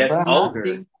than My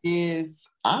thing is,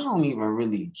 I don't even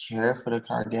really care for the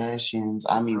Kardashians.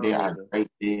 I mean, they are great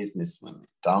businesswomen.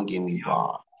 Don't get me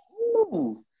wrong.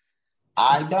 Ooh.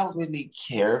 I don't really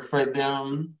care for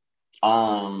them.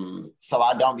 So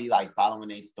I don't be like following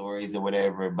their stories or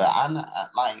whatever. But I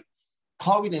like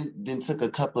Khloe then took a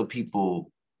couple of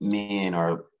people, men,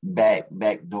 or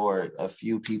backdoor a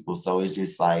few people. So it's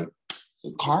just like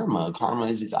karma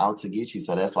is just out to get you.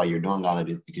 So that's why you're doing all of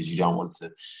this, because you don't want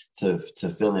to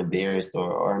feel embarrassed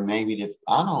or maybe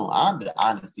I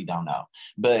honestly don't know.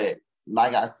 But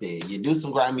like I said, you do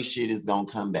some grimy shit, it's gonna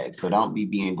come back. So don't be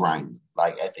being grimy,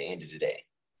 like at the end of the day.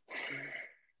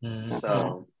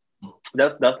 So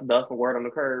that's the word on the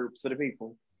curb for the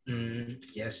people.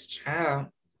 Yes, child.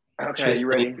 Okay, Tristan, you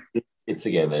ready? Get it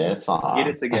together. That's all. Get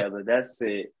it together. That's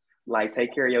it. Like,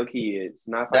 take care of your kids,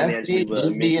 not financially, but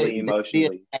mentally,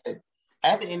 emotionally.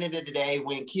 At the end of the day,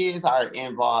 when kids are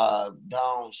involved,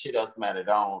 don't shit else matter.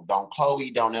 Don't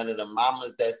Khloe, don't none of the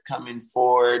mamas that's coming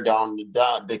forward, don't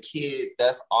the kids.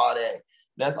 That's all that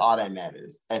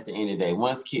matters at the end of the day.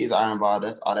 Once kids are involved,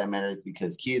 that's all that matters,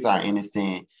 because kids are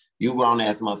innocent. You grown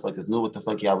ass motherfuckers knew what the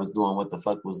fuck y'all was doing, what the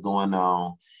fuck was going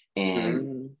on.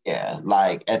 And yeah,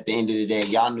 like at the end of the day,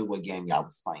 y'all knew what game y'all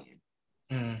was playing.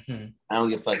 I don't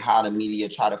give a fuck how the media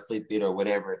try to flip it or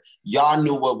whatever. Y'all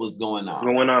knew what was going on.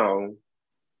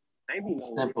 They be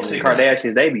knowing. The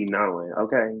Kardashians, they be knowing,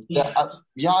 okay?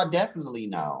 Y'all definitely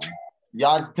know.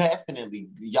 Y'all definitely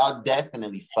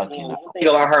fucking know. Think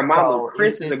about her mama. So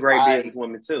Kris is a great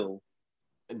businesswoman too.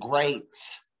 Great.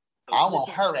 I want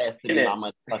her ass to be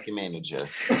my motherfucking manager.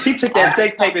 She took that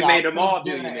sex tape and made them all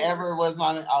billionaires. Ever was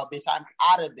on? Oh, bitch, I'm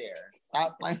out of there.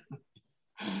 Stop playing.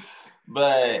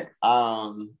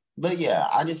 But yeah,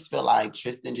 I just feel like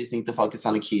Tristan just need to focus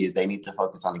on the kids. They need to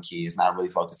focus on the kids, not really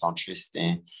focus on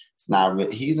Tristan. It's not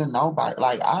really, he's a nobody.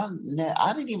 Like I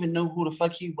didn't even know who the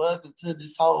fuck he was until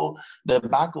this whole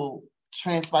debacle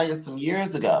transpired some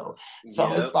years ago.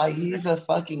 So It's like he's a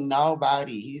fucking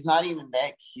nobody. He's not even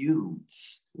that cute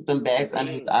with them bags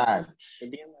under his eyes.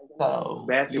 So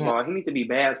basketball, he needs to be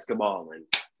basketballing.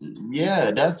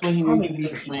 Yeah, that's what he needs to be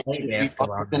playing. He needs to be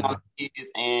focusing on kids,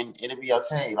 and it'll be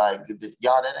okay. Like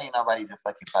y'all, that ain't nobody to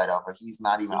fucking fight over. He's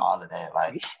not even all of that.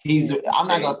 Like I'm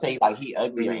not gonna say like he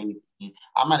ugly or anything.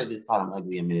 I might have just called him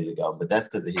ugly a minute ago, but that's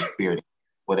because of his spirit.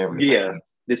 Whatever. Yeah,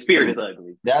 the spirit is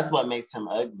ugly. That's what makes him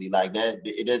ugly. Like that,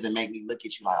 it doesn't make me look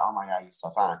at you like, oh my God, you're so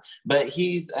fine. But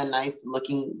he's a nice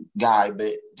looking guy,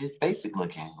 but just basic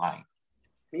looking. Like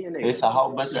it's a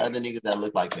whole bunch of other niggas that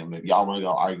look like him. If y'all want to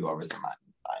go argue over somebody,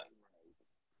 like,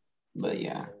 but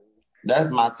yeah,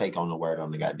 that's my take on the word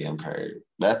on the goddamn curb.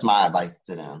 That's my advice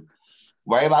to them.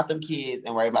 Worry about them kids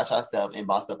and worry about yourself and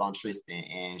boss up on Tristan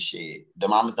and shit. The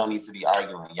mamas don't need to be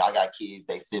arguing. Y'all got kids,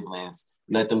 they siblings.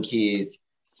 Let them kids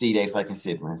see they fucking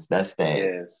siblings. That's that.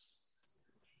 Yes.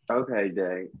 Okay,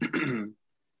 Day.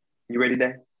 You ready,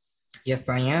 Day? Yes,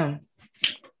 I am.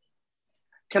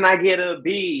 Can I get a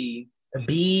B? A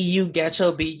B, you get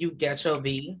your B, you get your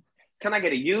B. Can I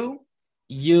get a U?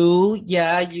 You,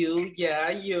 yeah, you, yeah,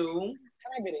 you.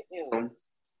 Can I get an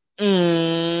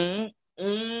M?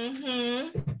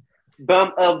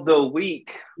 Bum of the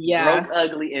week. Yeah. Broke,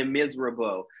 ugly, and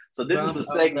miserable. So this is the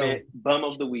segment, Bum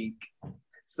of the Week.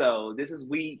 So this is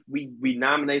we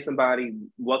nominate somebody.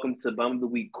 Welcome to Bum of the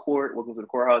Week Court. Welcome to the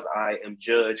courthouse. I am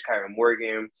Judge Kyron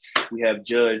Morgan. We have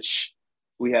Judge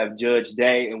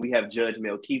Day, and we have Judge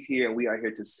Mel Keith here, and we are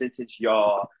here to sentence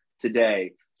y'all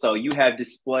today. So you have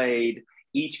displayed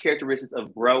each characteristics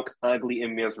of broke, ugly,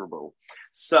 and miserable.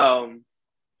 So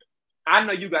I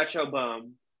know you got your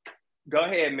bum. Go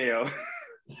ahead, Mel. Okay,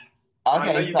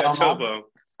 I know you got your bum.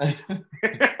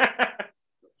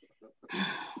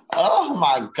 Oh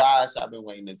my gosh, I've been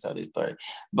waiting to tell this story.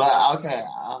 But okay,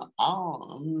 I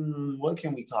don't. What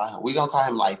can we call him? We're gonna call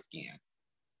him light skin.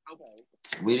 Okay.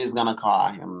 We're just gonna call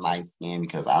him light skin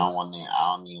because I don't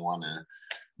even want to.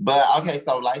 But okay,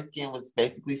 so light skin was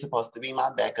basically supposed to be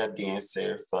my backup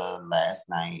dancer for last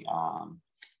night,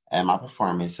 at my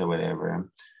performance or whatever.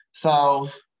 So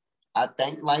I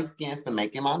thank light skin for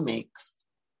making my mix.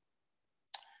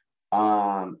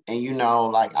 And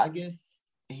like I guess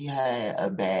he had a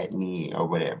bad knee or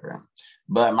whatever.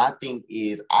 But my thing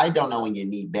is, I don't know when your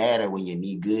knee bad or when your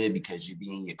knee good because you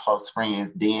be in your close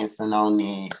friends dancing on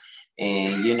it.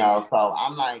 And, so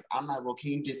I'm like, well,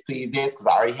 can you just please dance? Because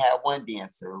I already had one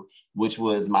dancer, which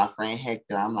was my friend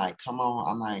Hector. I'm like, come on.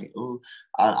 I'm like, ooh,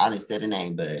 I didn't say the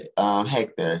name, but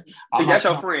Hector. So that's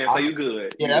your friend, so you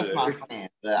good. Yeah, that's my friend.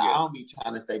 But I don't be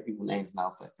trying to say people's names no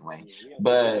fucking way.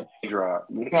 But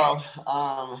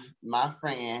so my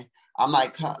friend, I'm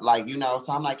like, so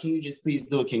I'm like, can you just please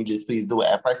do it? Can you just please do it?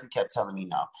 At first he kept telling me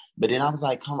no. But then I was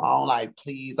like, come on, like,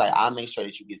 please, like, I'll make sure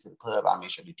that you get to the club. I'll make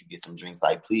sure that you get some drinks,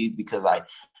 like, please, because like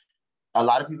a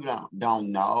lot of people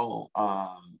don't know.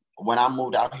 When I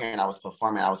moved out here and I was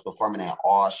performing at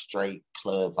all straight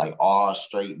clubs, like all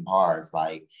straight bars.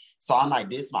 Like, so I'm like,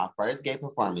 this is my first gay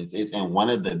performance. It's in one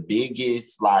of the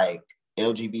biggest, like,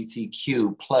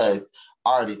 LGBTQ plus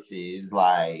artists is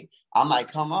like, I'm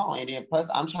like, come on. And then plus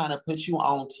I'm trying to put you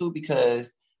on too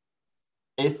because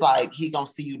it's like he gonna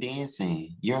see you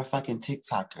dancing. You're a fucking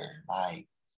TikToker. Like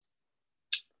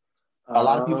a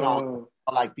lot of people don't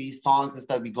like these songs and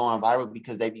stuff be going viral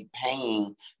because they be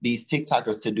paying these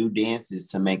TikTokers to do dances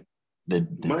to make the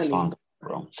song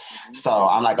viral. So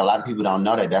I'm like, a lot of people don't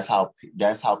know that. That's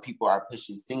how people are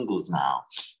pushing singles now.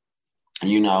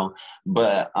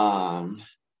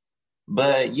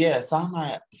 But yeah, so I'm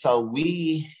like,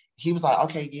 he was like,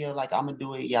 okay, yeah, like I'm gonna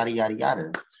do it, yada yada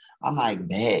yada. I'm like,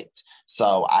 bet.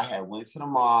 So I had went to the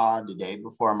mall the day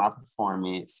before my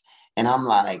performance, and I'm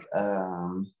like,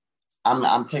 I'm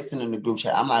texting in the group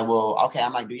chat. I'm like, well, okay.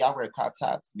 I'm like, do y'all wear crop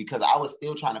tops? Because I was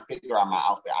still trying to figure out my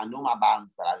outfit. I knew my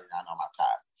bottoms, but I did not know my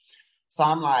top. So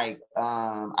I'm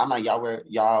like,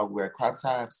 y'all wear crop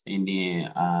tops? And then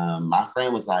my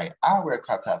friend was like, I'll wear a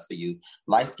crop top for you.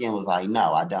 Light skin was like,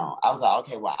 no, I don't. I was like,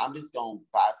 okay, well, I'm just gonna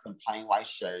buy some plain white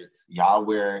shirts. Y'all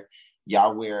wear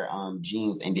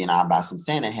jeans, and then I'll buy some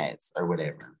Santa hats or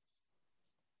whatever.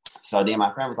 So then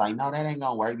my friend was like, no, that ain't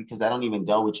gonna work because that don't even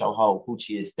go with your whole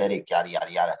hoochie aesthetic, yada,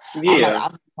 yada, yada. Yeah.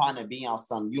 I'm just trying to be on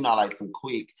some, like some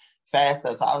quick, fast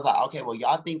stuff. So I was like, okay, well,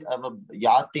 y'all think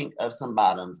of some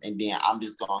bottoms, and then I'm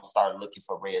just gonna start looking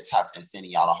for red tops and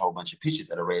sending y'all a whole bunch of pictures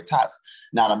of the red tops.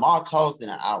 Now the mall closed in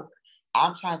an hour.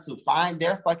 I'm trying to find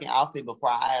their fucking outfit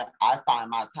before I find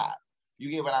my top. You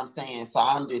get what I'm saying? So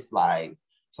I'm just like,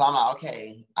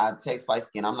 okay, I text light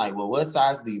skin. I'm like, well, what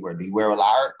size do you wear? Do you wear a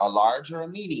large or a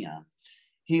medium?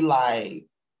 He like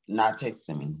not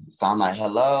texting me. So I'm like,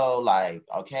 hello, like,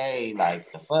 okay,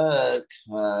 like the fuck,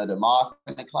 the mall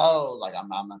finna close. Like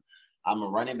I'm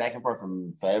running back and forth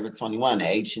from Forever 21 to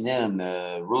H&M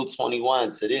to Route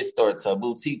 21 to this store to a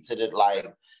boutique to the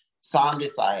like. So I'm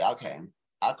just like, okay,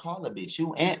 I call a bitch.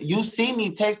 You see me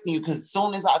texting you because as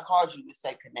soon as I called you, it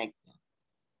said connecting.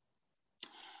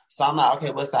 So I'm like,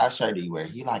 okay, what size shirt do you wear?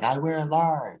 He like, I wear a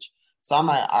large. So I'm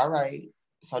like, all right.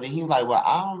 So then he was like, well,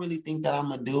 I don't really think that I'm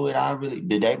gonna do it.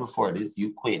 The day before this,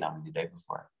 you quit. I'm the day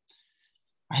before.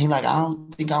 He like, I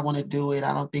don't think I want to do it.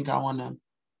 I don't think I want to.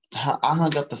 I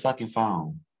hung up the fucking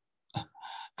phone.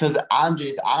 Cause I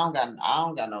don't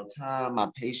got no time. My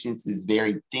patience is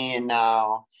very thin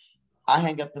now. I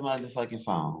hang up the motherfucking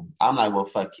phone. I'm like, well,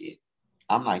 fuck it.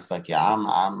 I'm like, fuck it.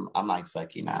 I'm like,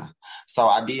 fuck it now. So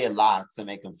I did lie to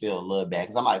make him feel a little bad.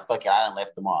 Cause I'm like, fuck it. I didn't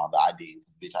left them all, but I did.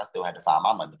 Cause bitch, I still had to find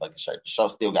my motherfucking shirt. The show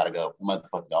still gotta go.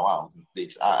 Motherfucking go home.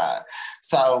 Bitch.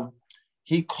 So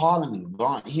he calling me,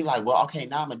 going. He like, well, okay,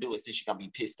 now I'm gonna do it since you're gonna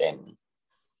be pissed at me.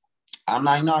 I'm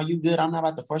like, no, you good. I'm not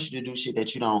about to force you to do shit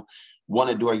that you don't want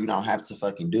to do or you don't have to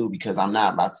fucking do because I'm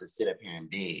not about to sit up here and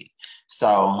beg. So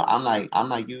I'm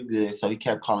like, you good. So he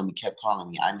kept calling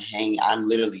me. I'm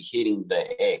literally hitting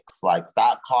the X, like,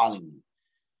 stop calling me.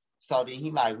 So then he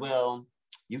like, well,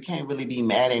 you can't really be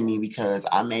mad at me because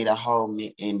I made a whole,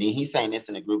 and then he's saying this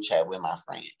in a group chat with my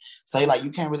friend. So he like,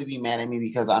 you can't really be mad at me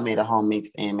because I made a whole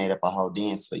mix and made up a whole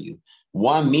dance for you.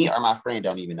 One, me or my friend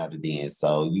don't even know the dance.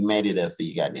 So you made it up for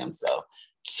you goddamn self.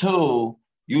 Two,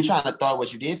 you trying to throw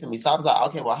what you did for me. So I was like,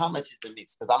 okay, well, how much is the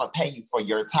mix? Because I'm going to pay you for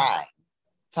your time.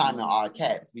 Time in all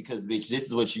caps. Because, bitch, this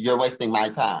is what you're wasting my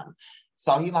time.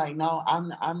 So he like, no,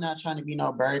 I'm not trying to be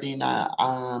no burden.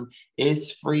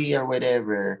 It's free or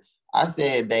whatever. I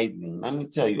said, baby, let me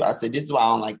tell you. I said, this is why I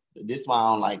don't like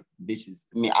bitches.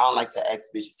 I mean, I don't like to ask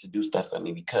bitches to do stuff for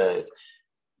me because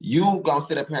you gonna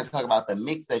sit up here and talk about the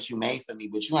mix that you made for me,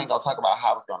 but you ain't gonna talk about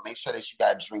how I was gonna make sure that you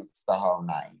got drinks the whole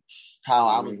night. How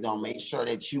I was gonna make sure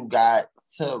that you got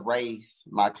to race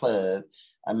my club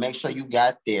and make sure you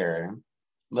got there.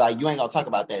 Like, you ain't gonna talk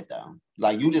about that though.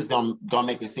 Like, you just gonna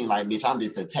make it seem like, bitch, I'm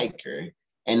just a taker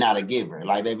and not a giver.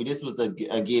 Like, baby, this was a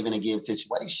give and a give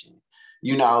situation.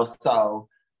 You know, so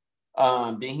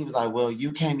then he was like, well,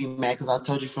 you can't be mad because I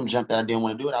told you from jump that I didn't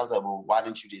want to do it. I was like, well, why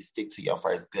didn't you just stick to your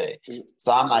first gut?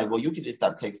 So I'm like, well, you could just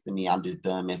stop texting me. I'm just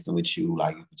done messing with you.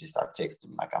 Like, you could just stop texting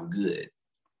me. Like, I'm good.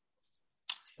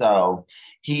 So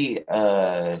he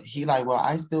like, well,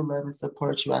 I still love and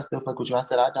support you. I still fuck with you. I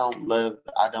said, I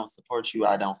don't support you.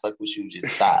 I don't fuck with you. Just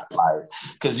stop. Like,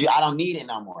 cause I don't need it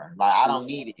no more. Like, I don't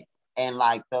need it. And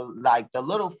like the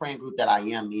little friend group that I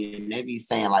am in, they be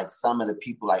saying like some of the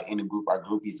people like in the group are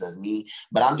groupies of me.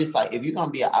 But I'm just like, if you're gonna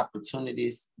be an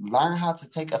opportunist, learn how to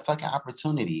take a fucking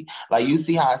opportunity. Like, you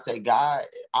see how I say God,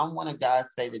 I'm one of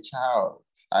God's favorite child.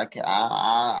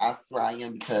 I swear I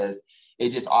am, because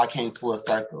it just all came full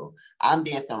circle. I'm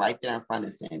dancing right there in front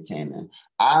of Santana.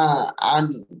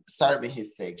 I'm serving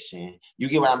his section. You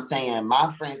get what I'm saying?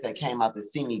 My friends that came out to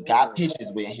see me got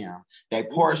pictures with him. They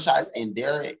poured shots in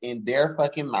their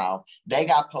fucking mouth. They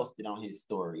got posted on his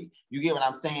story. You get what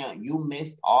I'm saying? You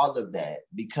missed all of that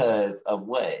because of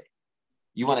what?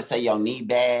 You want to say your knee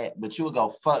bad, but you would go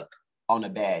fuck on a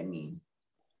bad knee.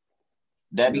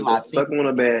 That'd be my thing. Fucking on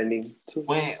a bad knee.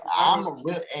 When I'm a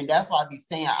real, and that's why I be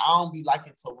saying I don't be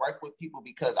liking to work with people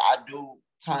because I do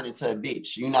turn into a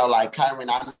bitch. You know, like Kyron,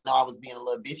 I know I was being a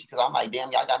little bitchy because I'm like,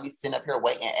 damn, y'all got me sitting up here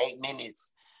waiting 8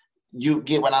 minutes. You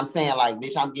get what I'm saying? Like,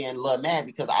 bitch, I'm getting a little mad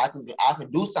because I can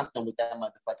do something with that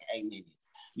motherfucking 8 minutes.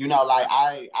 You know, like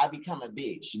I become a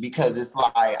bitch because it's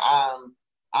like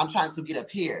I'm trying to get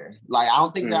up here. Like, I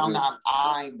don't think that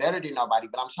I ain't better than nobody,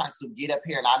 but I'm trying to get up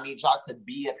here and I need y'all to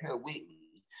be up here with me.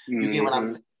 You get what I'm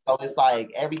saying? So it's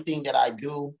like everything that I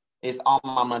do is on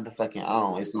my motherfucking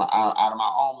own. It's out of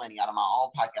my own money, out of my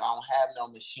own pocket. I don't have no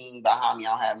machine behind me.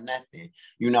 I don't have nothing,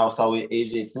 you know, so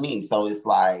it's just me. So it's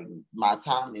like my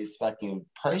time is fucking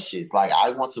precious. Like,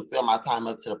 I want to fill my time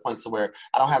up to the point to where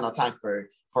I don't have no time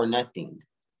for nothing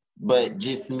but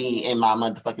just me and my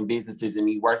motherfucking businesses and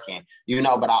me working, you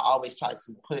know, but I always try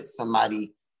to put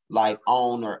somebody like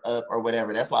on or up or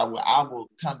whatever. That's why I will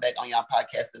come back on y'all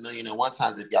podcast 1,000,001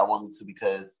 times if y'all want me to,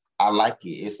 because I like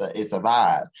it. It's a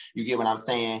vibe. You get what I'm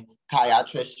saying? Kai, I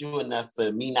trust you enough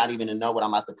for me not even to know what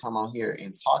I'm about to come on here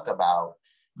and talk about,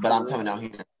 but I'm coming on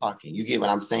here and talking. You get what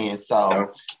I'm saying?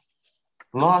 So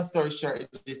long story short,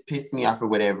 it just pissed me off or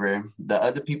whatever. The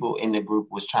other people in the group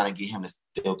was trying to get him to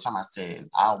still come. I said,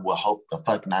 I will hope the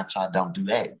fuck not y'all don't do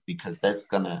that, because that's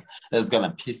gonna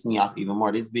piss me off even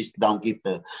more. This bitch don't get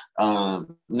the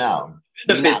no.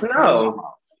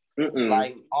 No.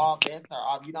 Like, all bets are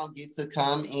off. You don't get to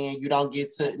come in. You don't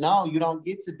get to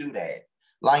do that.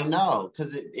 Like, no,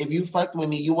 because if you fucked with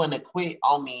me, you wouldn't have quit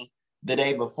on me the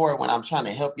day before when I'm trying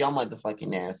to help your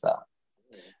motherfucking ass out.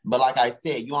 But like I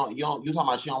said, you talking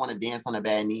about you don't want to dance on a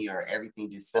bad knee or everything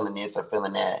just feeling this or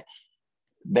feeling that.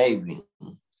 Baby,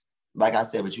 like I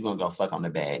said, but you're going to go fuck on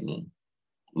the bad knee.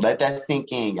 Let that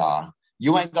sink in, y'all.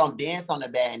 You ain't gonna dance on the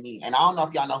bad knee. And I don't know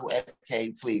if y'all know who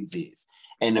FK Twigs is.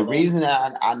 And the reason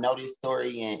that I know this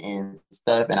story and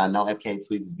stuff, and I know FK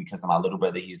Twigs is because of my little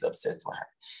brother. He's obsessed with her.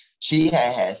 She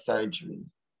had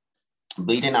surgery,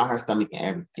 bleeding out her stomach and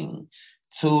everything.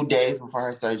 2 days before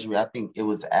her surgery, I think it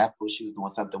was Apple. She was doing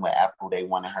something with Apple. They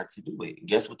wanted her to do it.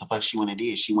 Guess what the fuck she went and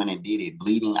did? She went and did it,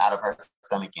 bleeding out of her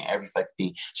stomach and every fucking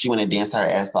thing. She went and danced her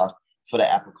ass off for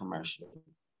the Apple commercial.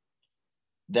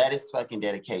 That is fucking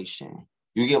dedication.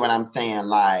 You get what I'm saying?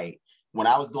 Like, when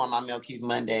I was doing my Mel Keith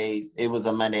Mondays, it was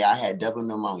a Monday, I had double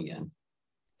pneumonia.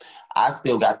 I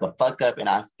still got the fuck up and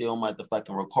I still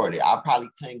motherfucking recorded. I probably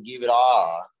couldn't give it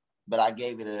all, but I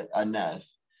gave it enough.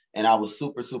 And I was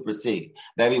super, super sick.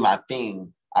 That be my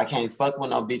thing. I can't fuck with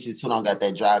no bitches who don't got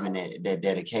that drive and that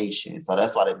dedication. So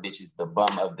that's why that bitch is the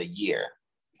bum of the year.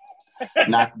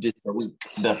 Not just the week,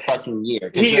 the fucking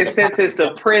year. He is sentenced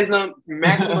to prison,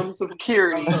 maximum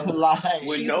security, like,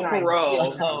 with no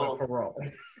parole.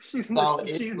 She's not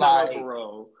on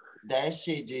parole. That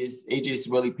shit just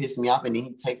really pissed me off. And then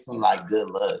he texts me like,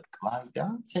 good luck. Like,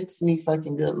 don't text me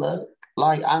fucking good luck.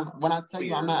 Like, when I tell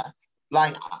you I'm not,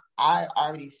 like, I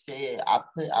already said, I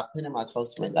put in my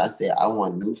close friends, I said, I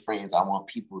want new friends. I want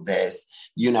people that's,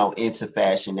 you know, into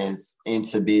fashion, that's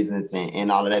into business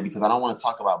and all of that, because I don't want to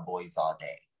talk about boys all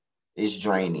day. It's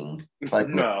draining. Like,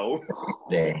 no.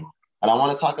 Day. I don't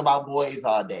want to talk about boys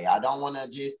all day. I don't want to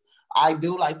just, I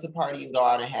do like to party and go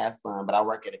out and have fun, but I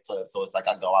work at a club, so it's like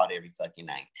I go out every fucking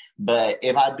night. But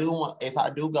if I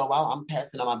do go out, I'm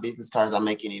passing on my business cards. I'm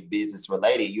making it business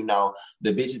related. You know,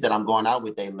 the bitches that I'm going out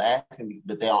with, they laugh at me,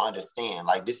 but they don't understand.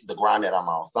 Like, this is the grind that I'm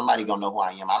on. Somebody gonna know who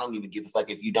I am. I don't even give a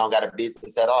fuck if you don't got a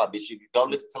business at all, bitch. You go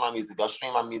listen to my music, go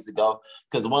stream my music, go,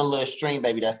 because one little stream,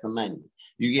 baby, that's the money.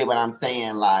 You get what I'm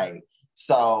saying? Like,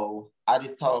 so I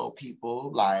just told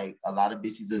people, like, a lot of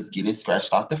bitches is getting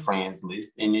scratched off the friends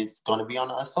list and it's going to be on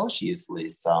the associates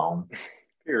list. So,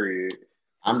 period.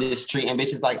 I'm just treating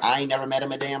bitches like I ain't never met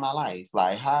them a day in my life.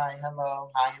 Like, hi,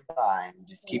 hello, hi, and bye. And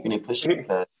just keeping it pushing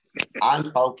because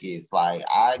I'm focused. Like,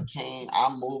 I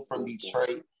moved from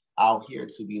Detroit out here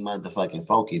to be motherfucking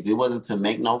focused. It wasn't to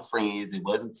make no friends.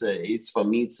 It's for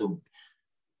me to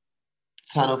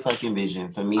tunnel fucking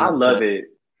vision. For me I love it.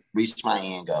 Reach my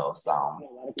end goal. So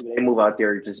they move out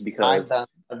there just because. I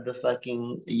done the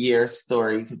fucking year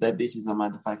story because that bitch is a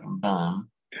motherfucking bum.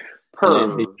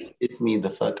 It's me the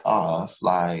fuck off.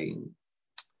 Like,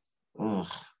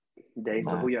 Dave,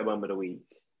 so who your bum of the week?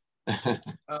 My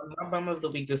bum of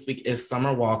the week this week is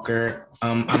Summer Walker.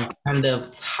 I'm kind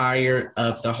of tired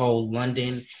of the whole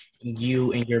London,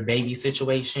 you and your baby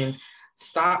situation.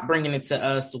 Stop bringing it to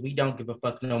us. We don't give a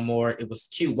fuck no more. It was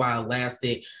cute while it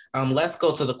lasted. Let's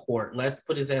go to the court. Let's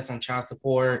put his ass on child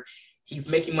support. He's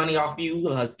making money off you.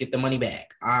 Let's get the money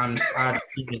back. I'm tired of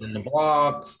keeping in the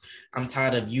blogs. I'm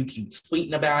tired of you keep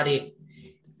tweeting about it.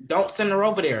 Don't send her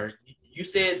over there. You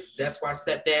said that's why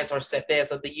stepdads are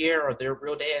stepdads of the year or they're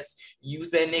real dads.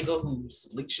 Use that nigga who's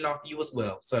leeching off you as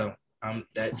well. So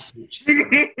that's and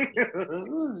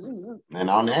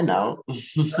on that note.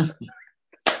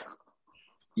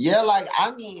 Yeah, like,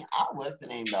 I mean, what's the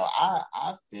name though?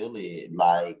 I feel it.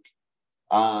 Like,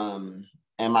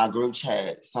 in my group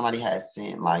chat, somebody had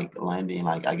sent like London,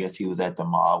 like I guess he was at the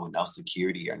mall with no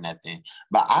security or nothing.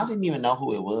 But I didn't even know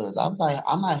who it was. I'm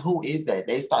like, who is that?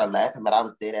 They started laughing, but I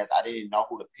was dead ass. I didn't know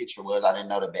who the picture was. I didn't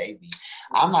know the baby.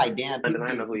 I'm like, damn, people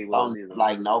just don't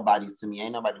like nobody's to me.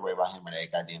 Ain't nobody worried about him or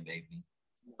that goddamn baby.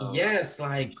 Yes,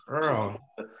 like, girl.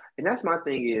 And that's my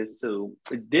thing is too.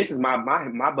 This is my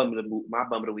bum of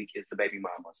the week is the baby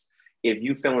mamas. If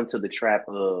you fell into the trap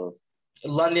of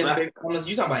London baby mamas,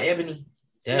 you talking about Ebony?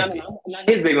 No,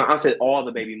 his baby mama. I said all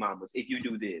the baby mamas. If you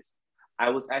do this,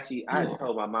 I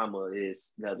told my mama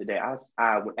this the other day.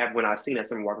 When I seen that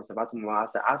Summer Walker stuff, I told my mom,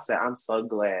 I said I'm so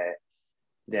glad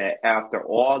that after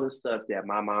all the stuff that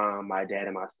my mom, my dad,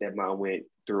 and my stepmom went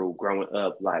through growing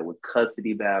up, like with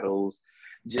custody battles,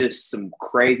 just some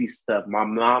crazy stuff. My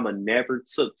mama never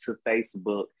took to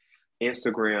Facebook,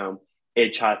 Instagram,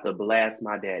 and tried to blast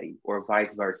my daddy or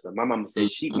vice versa. My mama said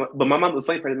but my mom was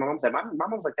funny. My mom said, my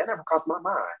mom was like, that never crossed my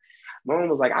mind. My mom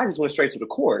was like, I just went straight to the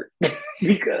court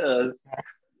because,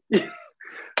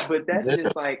 but that's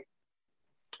just like,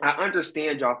 I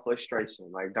understand y'all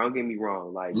frustration. Like, don't get me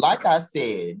wrong. Like I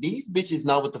said, these bitches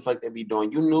know what the fuck they be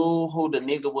doing. You knew who the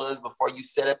nigga was before you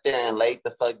sat up there and laid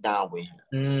the fuck down with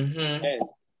him. Mm-hmm.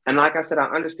 And like I said, I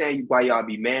understand why y'all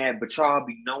be mad, but y'all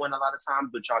be knowing a lot of times,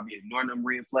 but y'all be ignoring them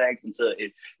red flags until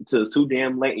it's too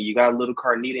damn late and you got a little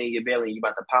carnita in your belly and you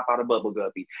about to pop out a bubble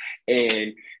guppy.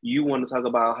 And you want to talk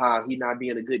about how he not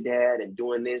being a good dad and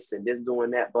doing this and this,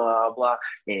 doing that, blah, blah.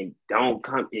 And don't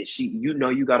come, and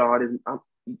you got all this.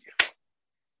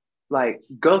 Like,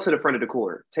 go to the front of the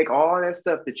court. Take all that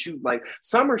stuff that you, like,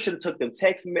 Summer should have took them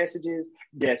text messages,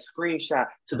 that screenshot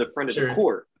to the front of the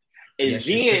court. And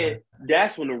then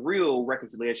that's when the real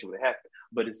reconciliation would happen.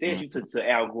 But instead, you took to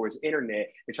Al Gore's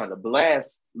internet and tried to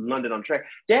blast London on track.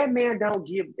 That man don't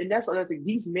give, and that's another thing.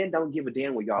 These men don't give a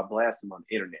damn when y'all blast them on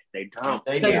the internet. They don't.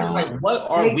 It's like, what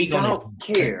are we gonna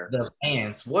care? The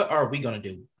fans, what are we gonna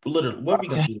do? Literally, what are we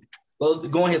gonna do?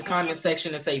 Go in his comment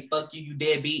section and say, "Fuck you, you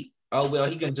deadbeat." Oh well,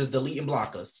 he can just delete and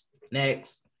block us.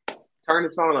 Next, turn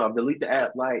his phone off, delete the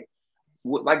app. Like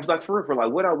for real,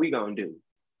 like, what are we gonna do?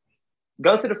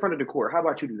 Go to the front of the court. How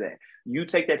about you do that? You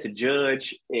take that to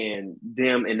judge and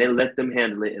them, and then let them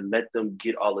handle it and let them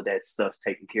get all of that stuff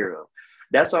taken care of.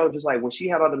 That's all. Just like when she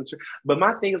had all them. But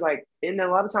my thing is like, and a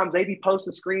lot of times they be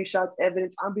posting screenshots,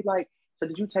 evidence. I'll be like, so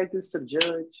did you take this to the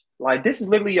judge? Like, this is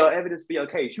literally your evidence for your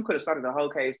case. You could have started the whole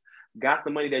case, got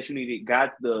the money that you needed,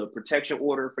 got the protection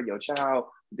order for your child,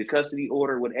 the custody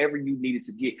order, whatever you needed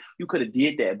to get. You could have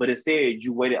did that, but instead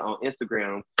you waited on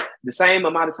Instagram. The same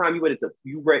amount of time you waited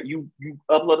you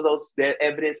uploaded that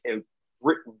evidence and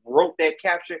wrote that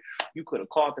caption. You could have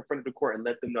called the front of the court and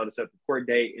let them know to set the court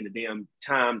date and the damn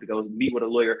time to go meet with a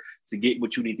lawyer to get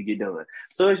what you need to get done.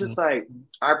 So it's just like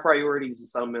our priorities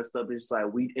are so messed up. It's just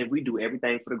like we do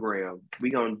everything for the gram.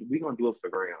 We gonna do it for the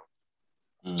gram.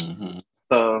 Mm-hmm.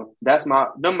 So that's my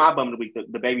bum of the week.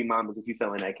 The baby mamas, if you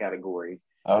fell in that category.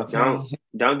 Okay.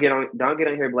 Don't get on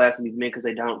here blasting these men because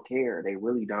they don't care. They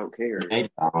really don't care. They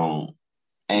don't.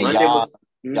 And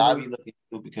y'all be looking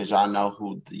through because y'all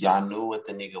knew what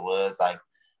the nigga was like.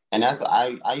 And that's what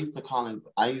I used to call him.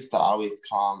 I used to always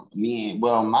call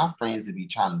my friends would be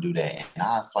trying to do that. And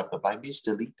I swipe up like, bitch,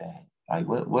 delete that. Like,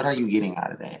 what are you getting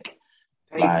out of that?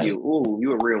 Thank you. Ooh,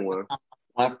 you a real one.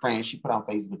 My friend, she put on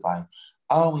Facebook like,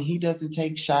 oh, when he doesn't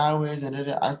take showers and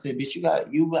I said, bitch,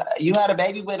 you had a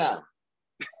baby with him.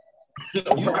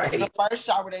 Right. The first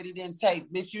shower that he didn't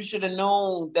take, bitch, you should have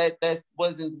known that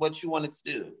wasn't what you wanted to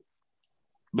do.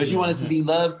 But you wanted to be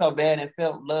loved so bad and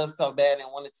felt loved so bad and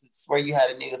wanted to swear you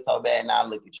had a nigga so bad. Now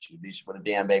look at you, bitch, with a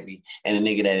damn baby and a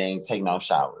nigga that ain't take no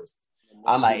showers.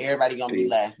 I'm like, everybody gonna be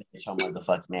laughing at your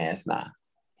motherfucking ass now.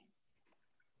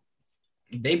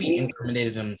 They be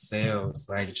incriminating themselves,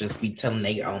 like just be telling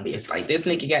they own this. Like, this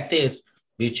nigga got this,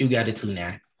 bitch, you got it too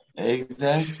now.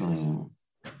 Exactly.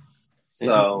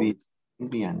 So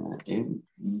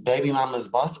baby mama's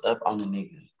boss up on the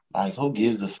nigga. Like, who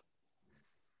gives a fuck?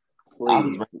 I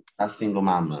was raised by a single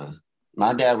mama.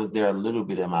 My dad was there a little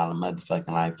bit of my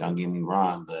motherfucking life, don't get me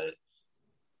wrong, but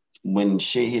when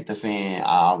shit hit the fan,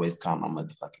 I always call my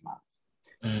motherfucking mama.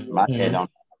 Mm-hmm. My dad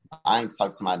I ain't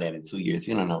talked to my dad in 2 years.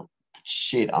 He don't know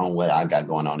shit on what I got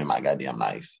going on in my goddamn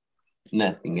life.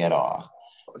 Nothing at all.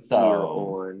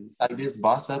 So, like, this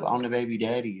boss up on the baby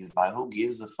daddy is like, who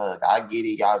gives a fuck? I get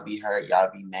it. Y'all be hurt.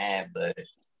 Y'all be mad, but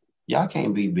y'all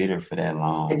can't be bitter for that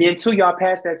long. And then, too, y'all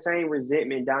pass that same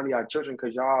resentment down to y'all children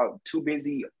because y'all too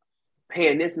busy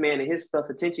paying this man and his stuff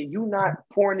attention. You not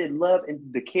pouring in love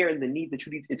and the care and the need that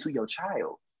you need into your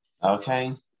child.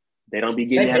 Okay. They don't be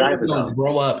getting that either. Don't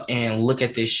grow up and look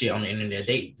at this shit on the internet.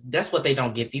 That's what they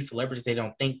don't get. These celebrities, they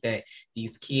don't think that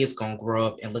these kids gonna grow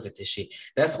up and look at this shit.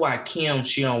 That's why Kim,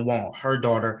 she don't want her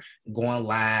daughter going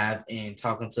live and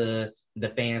talking to the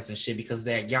fans and shit, because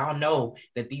that y'all know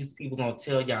that these people gonna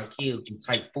tell y'all kids the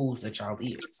type fools that y'all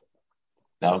is.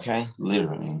 Okay,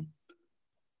 literally.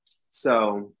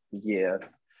 So yeah.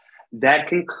 That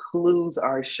concludes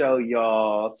our show,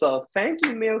 y'all. So thank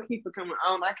you, Milky, for coming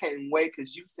on. I can't wait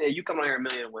because you said you come on here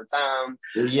 1,000,001 times.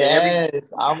 Yes,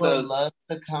 I would love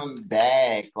to come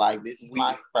back. Like, this is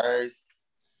my first.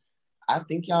 I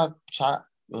think y'all try.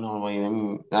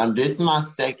 This is my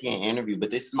second interview, but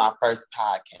this is my first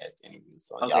podcast interview.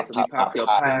 So okay, so we pop your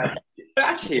pie.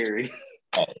 Cherry.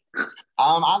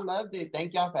 I loved it.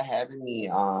 Thank y'all for having me.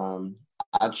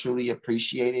 I truly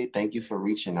appreciate it. Thank you for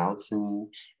reaching out to me.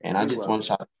 And I just want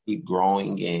y'all to keep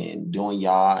growing and doing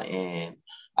y'all. And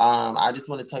I just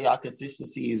want to tell y'all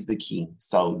consistency is the key.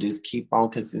 So just keep on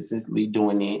consistently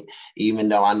doing it. Even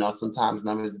though I know sometimes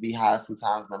numbers be high,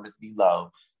 sometimes numbers be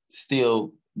low.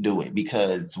 Still do it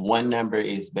because one number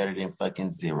is better than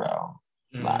fucking zero.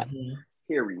 Mm-hmm.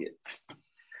 Period.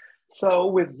 So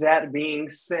with that being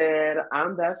said,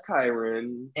 that's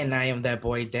Kyron. And I am that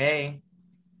boy Day.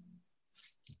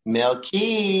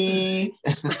 Milky.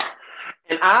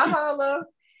 And I holla.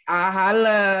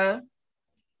 Holla.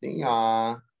 See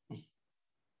y'all.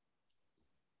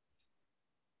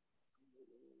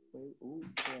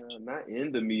 Not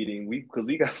in the meeting. Because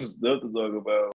we got some stuff to talk about.